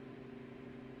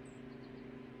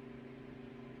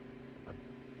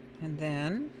 And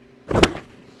then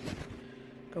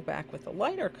go back with a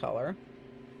lighter color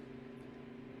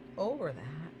over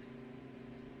that.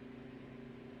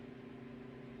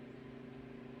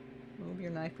 Move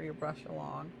your knife or your brush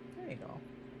along. There you go.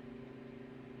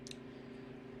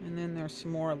 And then there's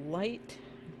some more light.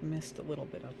 I've missed a little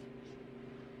bit of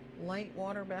light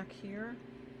water back here.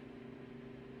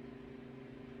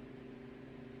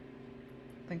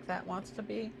 Think that wants to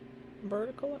be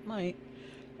vertical? It might.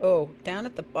 Oh, down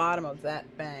at the bottom of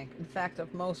that bank, in fact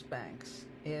of most banks,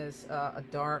 is a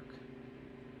dark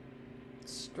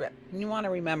strip. And you want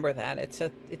to remember that. It's a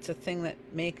thing that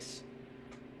makes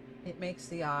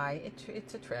the eye,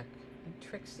 it's a trick. It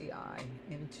tricks the eye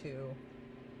into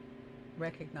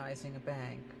recognizing a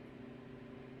bank,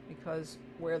 because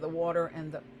where the water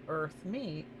and the earth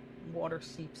meet, water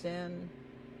seeps in,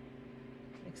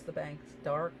 makes the banks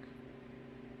dark.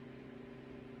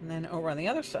 And then over on the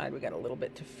other side we got a little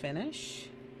bit to finish,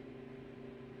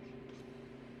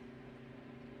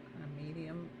 kind of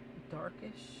medium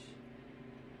darkish.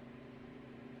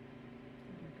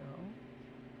 There we go.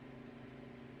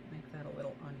 Make that a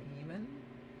little uneven.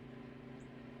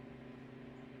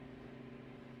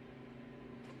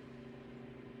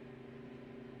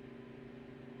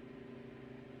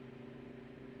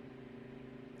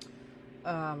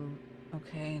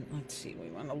 Okay, let's see, we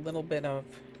want a little bit of,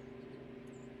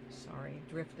 sorry,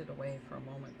 drifted away for a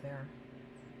moment there.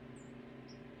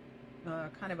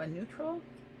 Kind of a neutral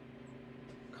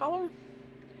color.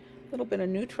 A little bit of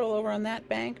neutral over on that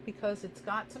bank because it's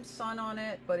got some sun on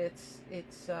it, but it's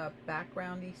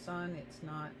backgroundy sun. It's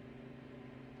not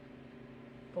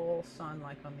full sun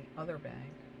like on the other bank.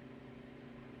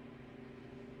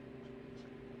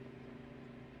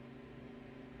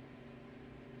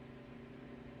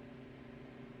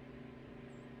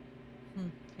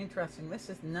 Interesting. This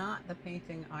is not the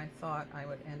painting I thought I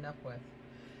would end up with.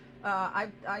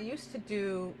 I used to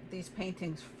do these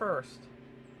paintings first,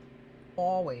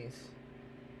 always,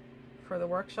 for the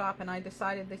workshop, and I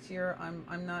decided this year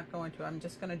I'm not going to. I'm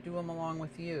just going to do them along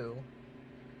with you.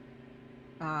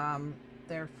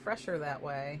 They're fresher that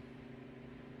way.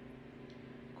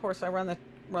 Of course, I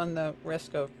run the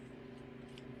risk of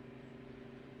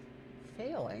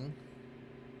failing.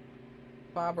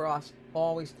 Bob Ross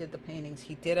always did the paintings.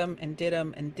 He did them and did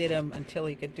them and did them until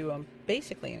he could do them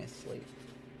basically in his sleep.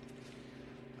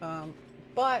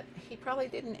 But he probably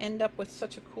didn't end up with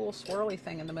such a cool swirly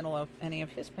thing in the middle of any of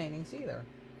his paintings either.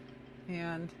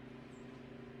 And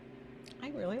I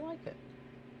really like it.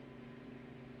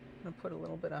 I'm going to put a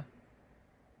little bit of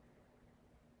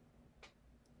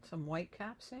some white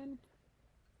caps in.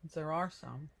 There are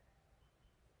some.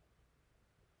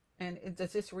 And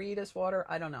does this read as water?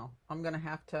 I don't know. I'm going to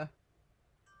have to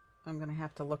I'm going to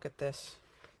have to look at this.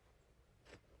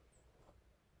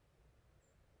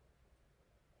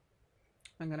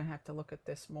 I'm going to have to look at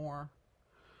this more.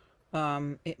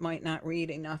 It might not read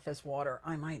enough as water.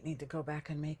 I might need to go back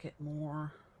and make it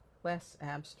less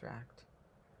abstract.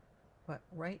 But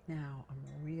right now, I'm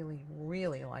really,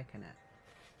 really liking it.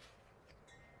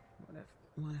 What if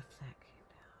that came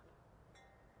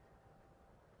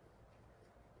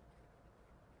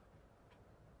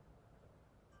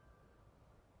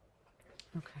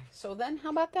down? Okay, so then how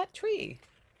about that tree?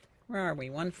 Where are we?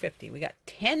 150. We got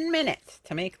 10 minutes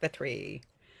to make the tree.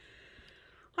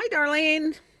 Hi,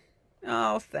 Darlene.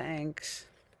 Oh, thanks.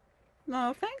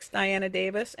 No, thanks, Diana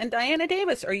Davis. And Diana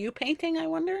Davis, are you painting, I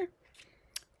wonder?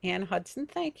 Ann Hudson,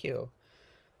 thank you.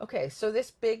 Okay, so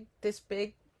this big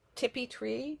tippy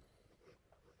tree,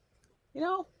 you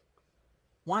know,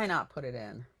 why not put it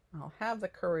in? I'll have the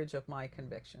courage of my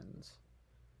convictions.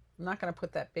 I'm not going to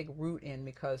put that big root in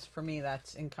because for me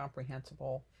that's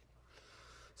incomprehensible.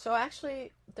 So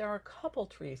actually, there are a couple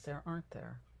trees there, aren't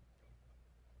there?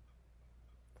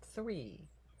 3.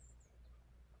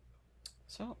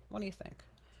 So, what do you think?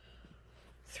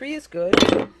 3 is good.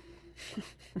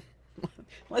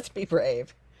 Let's be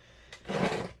brave.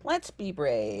 Let's be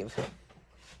brave.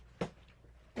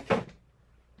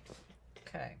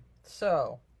 Okay,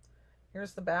 so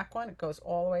here's the back one. It goes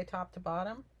all the way top to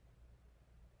bottom.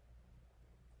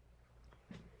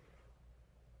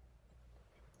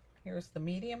 Here's the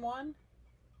medium one.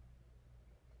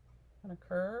 Kind of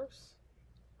curves.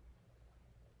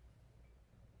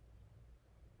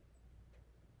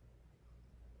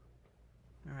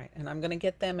 All right, and I'm going to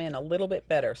get them in a little bit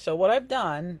better. So what I've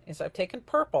done is I've taken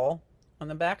purple on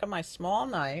the back of my small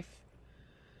knife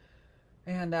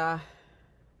and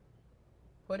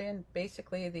put in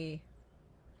basically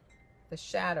the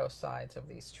shadow sides of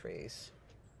these trees.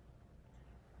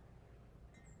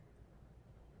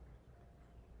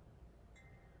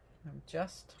 I'm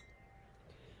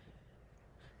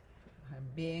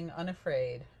being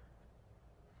unafraid.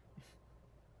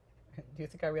 Do you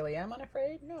think I really am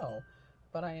unafraid? No,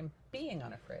 but I am being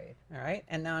unafraid. All right,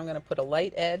 and now I'm going to put a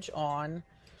light edge on,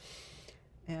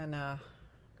 and I'm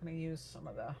going to use some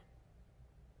of the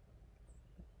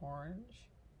orange.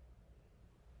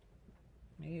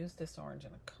 I'm going to use this orange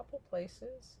in a couple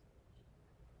places,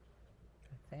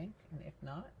 I think, and if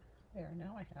not, there,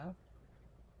 now I have.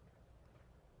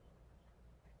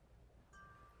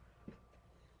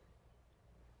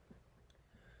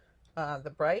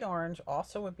 The bright orange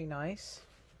also would be nice.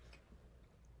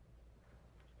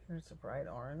 Here's a bright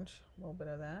orange, a little bit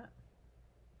of that.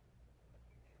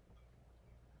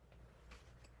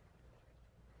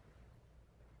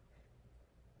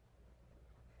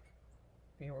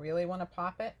 If you really want to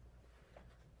pop it,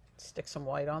 stick some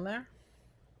white on there.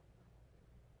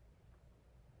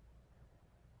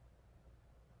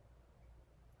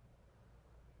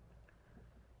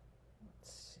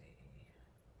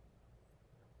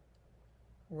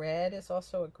 Red is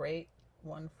also a great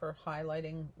one for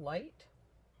highlighting light.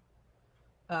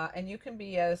 And you can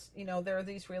be as, you know, there are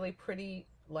these really pretty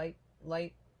light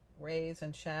rays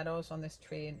and shadows on this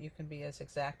tree, and you can be as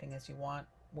exacting as you want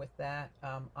with that.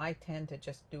 I tend to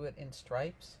just do it in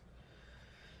stripes.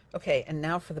 Okay, and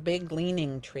now for the big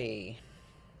leaning tree.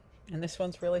 And this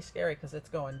one's really scary because it's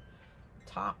going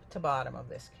top to bottom of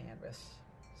this canvas.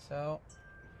 So,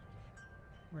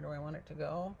 where do I want it to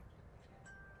go?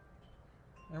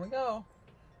 There we go.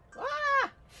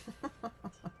 Ah!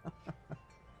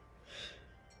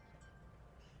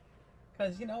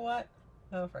 Because you know what?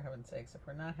 Oh, for heaven's sakes, if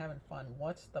we're not having fun,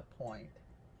 what's the point?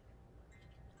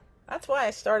 That's why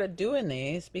I started doing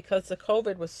these, because the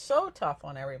COVID was so tough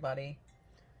on everybody.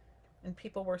 And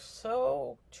people were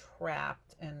so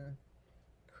trapped in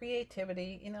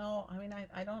creativity. You know, I mean,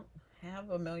 I don't have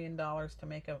 $1 million to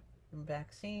make a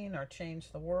vaccine or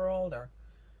change the world or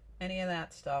any of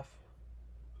that stuff.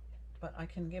 But I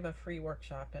can give a free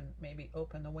workshop and maybe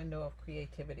open the window of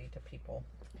creativity to people.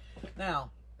 Now,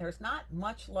 there's not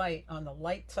much light on the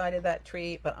light side of that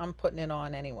tree, but I'm putting it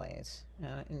on anyways.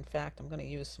 In fact, I'm going to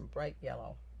use some bright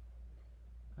yellow.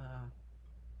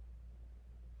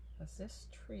 Because this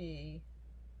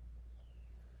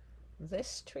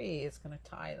tree is going to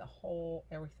tie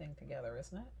everything together,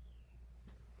 isn't it?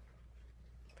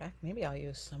 In fact, maybe I'll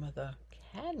use some of the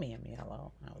cadmium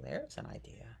yellow. Oh, there's an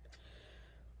idea.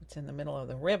 It's in the middle of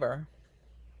the river.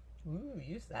 Ooh,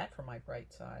 use that for my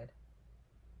bright side.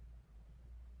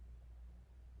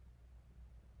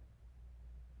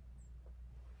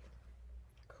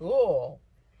 Cool.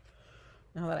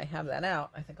 Now that I have that out,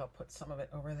 I think I'll put some of it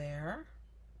over there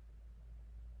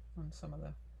on some of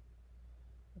the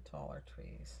taller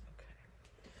trees. Okay.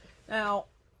 Now,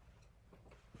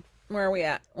 where are we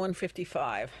at?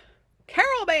 155.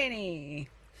 Carol Bainey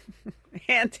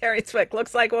and Terry Swick.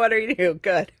 Looks like water to you.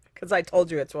 Good. Because I told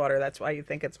you it's water. That's why you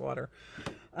think it's water.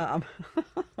 Um,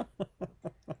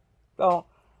 so,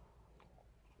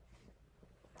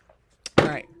 all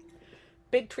right.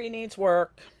 Big tree needs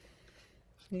work.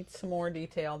 Needs some more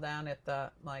detail down at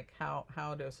the, like,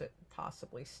 how does it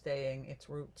possibly staying its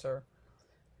roots, or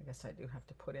I guess I do have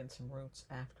to put in some roots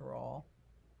after all.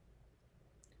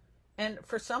 And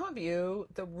for some of you,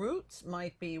 the roots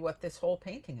might be what this whole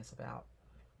painting is about.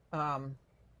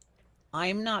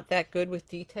 I'm not that good with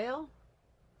detail.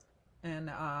 And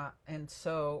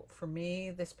so for me,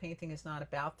 this painting is not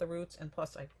about the roots. And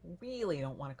plus, I really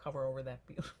don't want to cover over that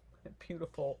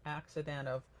beautiful accident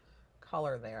of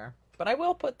color there. But I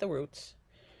will put the roots,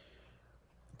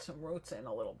 some roots in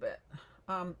a little bit.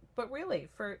 But really,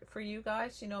 for you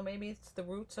guys, you know, maybe it's the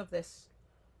roots of this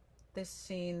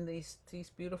scene, these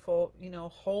beautiful, you know,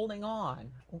 holding on,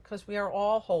 because we are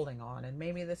all holding on, and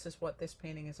maybe this is what this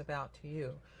painting is about to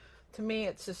you. To me,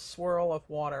 it's a swirl of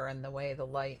water and the way the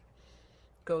light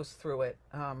goes through it,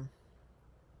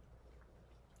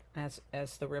 as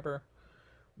the river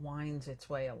winds its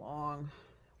way along,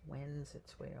 wends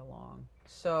its way along.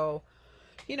 So,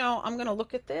 you know, I'm gonna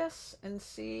look at this and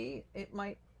see. It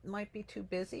might be too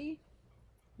busy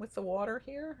with the water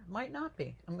here. Might not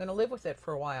be. I'm gonna live with it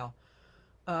for a while.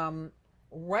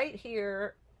 Right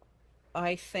here,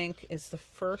 I think, is the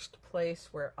first place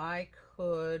where I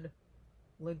could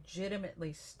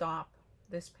legitimately stop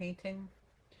this painting.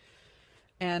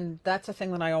 And that's a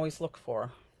thing that I always look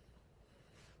for.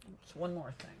 Oops, one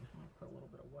more thing. I'll put a little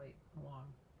bit of white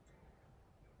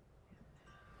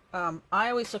along. I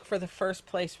always look for the first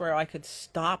place where I could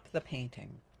stop the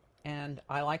painting. And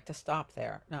I like to stop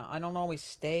there. Now, I don't always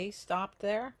stay stopped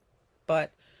there, but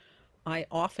I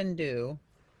often do.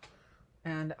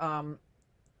 And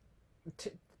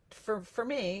for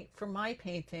me, for my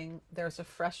painting, there's a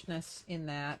freshness in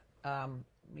that.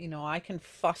 You know, I can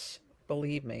fuss,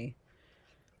 believe me.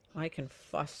 I can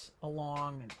fuss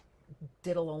along and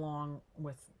diddle along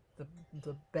with the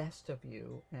best of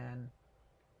you, and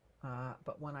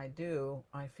but when I do,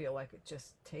 I feel like it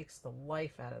just takes the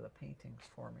life out of the paintings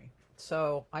for me.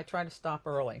 So I try to stop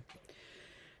early,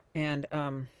 and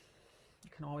you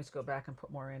can always go back and put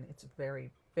more in. It's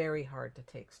very, very hard to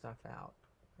take stuff out.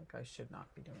 Like, I should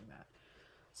not be doing that.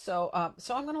 So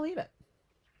so I'm going to leave it,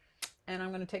 and I'm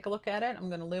going to take a look at it. I'm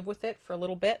going to live with it for a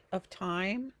little bit of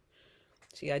time.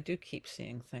 See, I do keep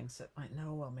seeing things that I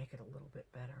know will make it a little bit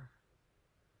better.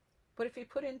 But if you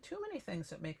put in too many things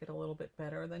that make it a little bit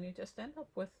better, then you just end up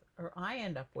with, or I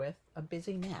end up with, a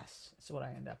busy mess. Is what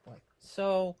I end up with.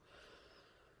 So,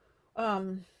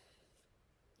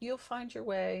 you'll find your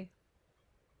way,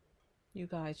 you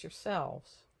guys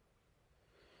yourselves.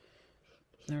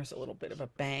 There's a little bit of a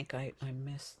bank I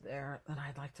missed there that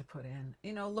I'd like to put in.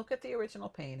 You know, look at the original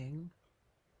painting.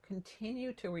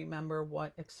 Continue to remember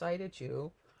what excited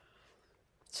you.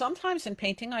 Sometimes in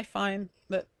painting, I find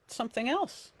that something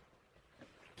else.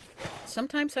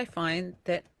 Sometimes I find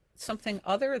that something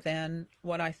other than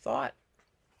what I thought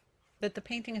that the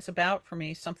painting is about for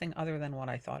me, something other than what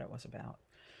I thought it was about.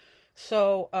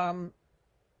 So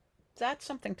that's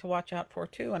something to watch out for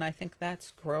too. And I think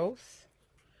that's growth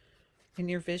in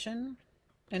your vision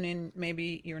and in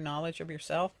maybe your knowledge of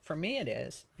yourself. For me, it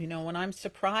is. You know, when I'm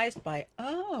surprised by,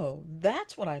 oh,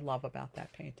 that's what I love about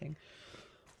that painting.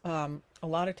 A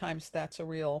lot of times that's a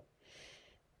real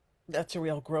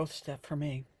growth step for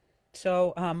me.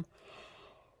 So,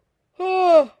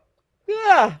 oh,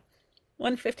 yeah,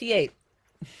 158.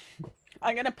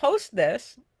 I'm going to post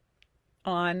this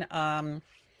on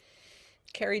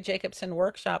Carrie Jacobson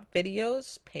Workshop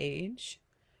Videos page,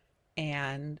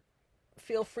 and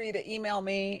feel free to email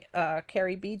me,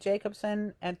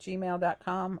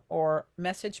 carriebjacobson@gmail.com, or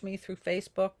message me through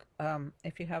Facebook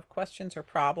if you have questions or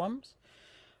problems.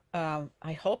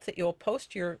 I hope that you'll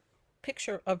post your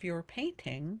picture of your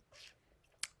painting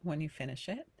when you finish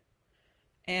it.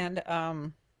 And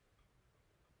I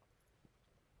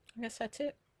guess that's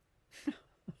it.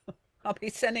 I'll be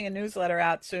sending a newsletter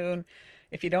out soon.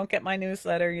 If you don't get my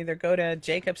newsletter, either go to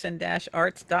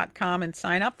jacobson-arts.com and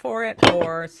sign up for it,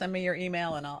 or send me your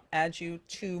email and I'll add you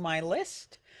to my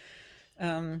list.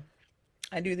 I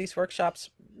do these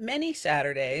workshops many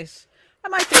Saturdays. I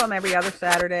might do them every other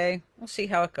Saturday. We'll see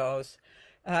how it goes.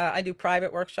 I do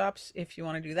private workshops. If you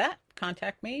want to do that,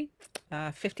 contact me.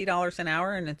 $50 an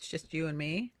hour, and it's just you and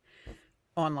me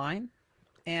online.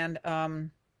 And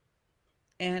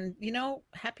you know,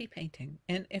 happy painting.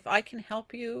 And if I can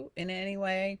help you in any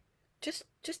way, just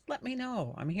let me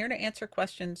know. I'm here to answer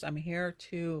questions. I'm here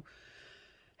to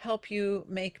help you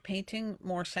make painting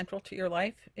more central to your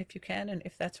life if you can, and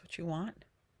if that's what you want.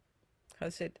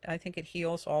 Because I think it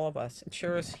heals all of us. It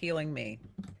sure is healing me.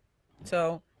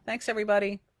 So thanks,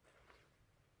 everybody.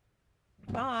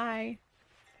 Bye.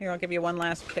 Here, I'll give you one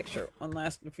last picture, one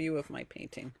last view of my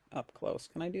painting up close.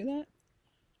 Can I do that?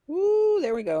 Woo,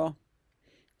 there we go.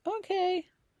 Okay.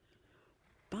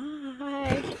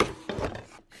 Bye.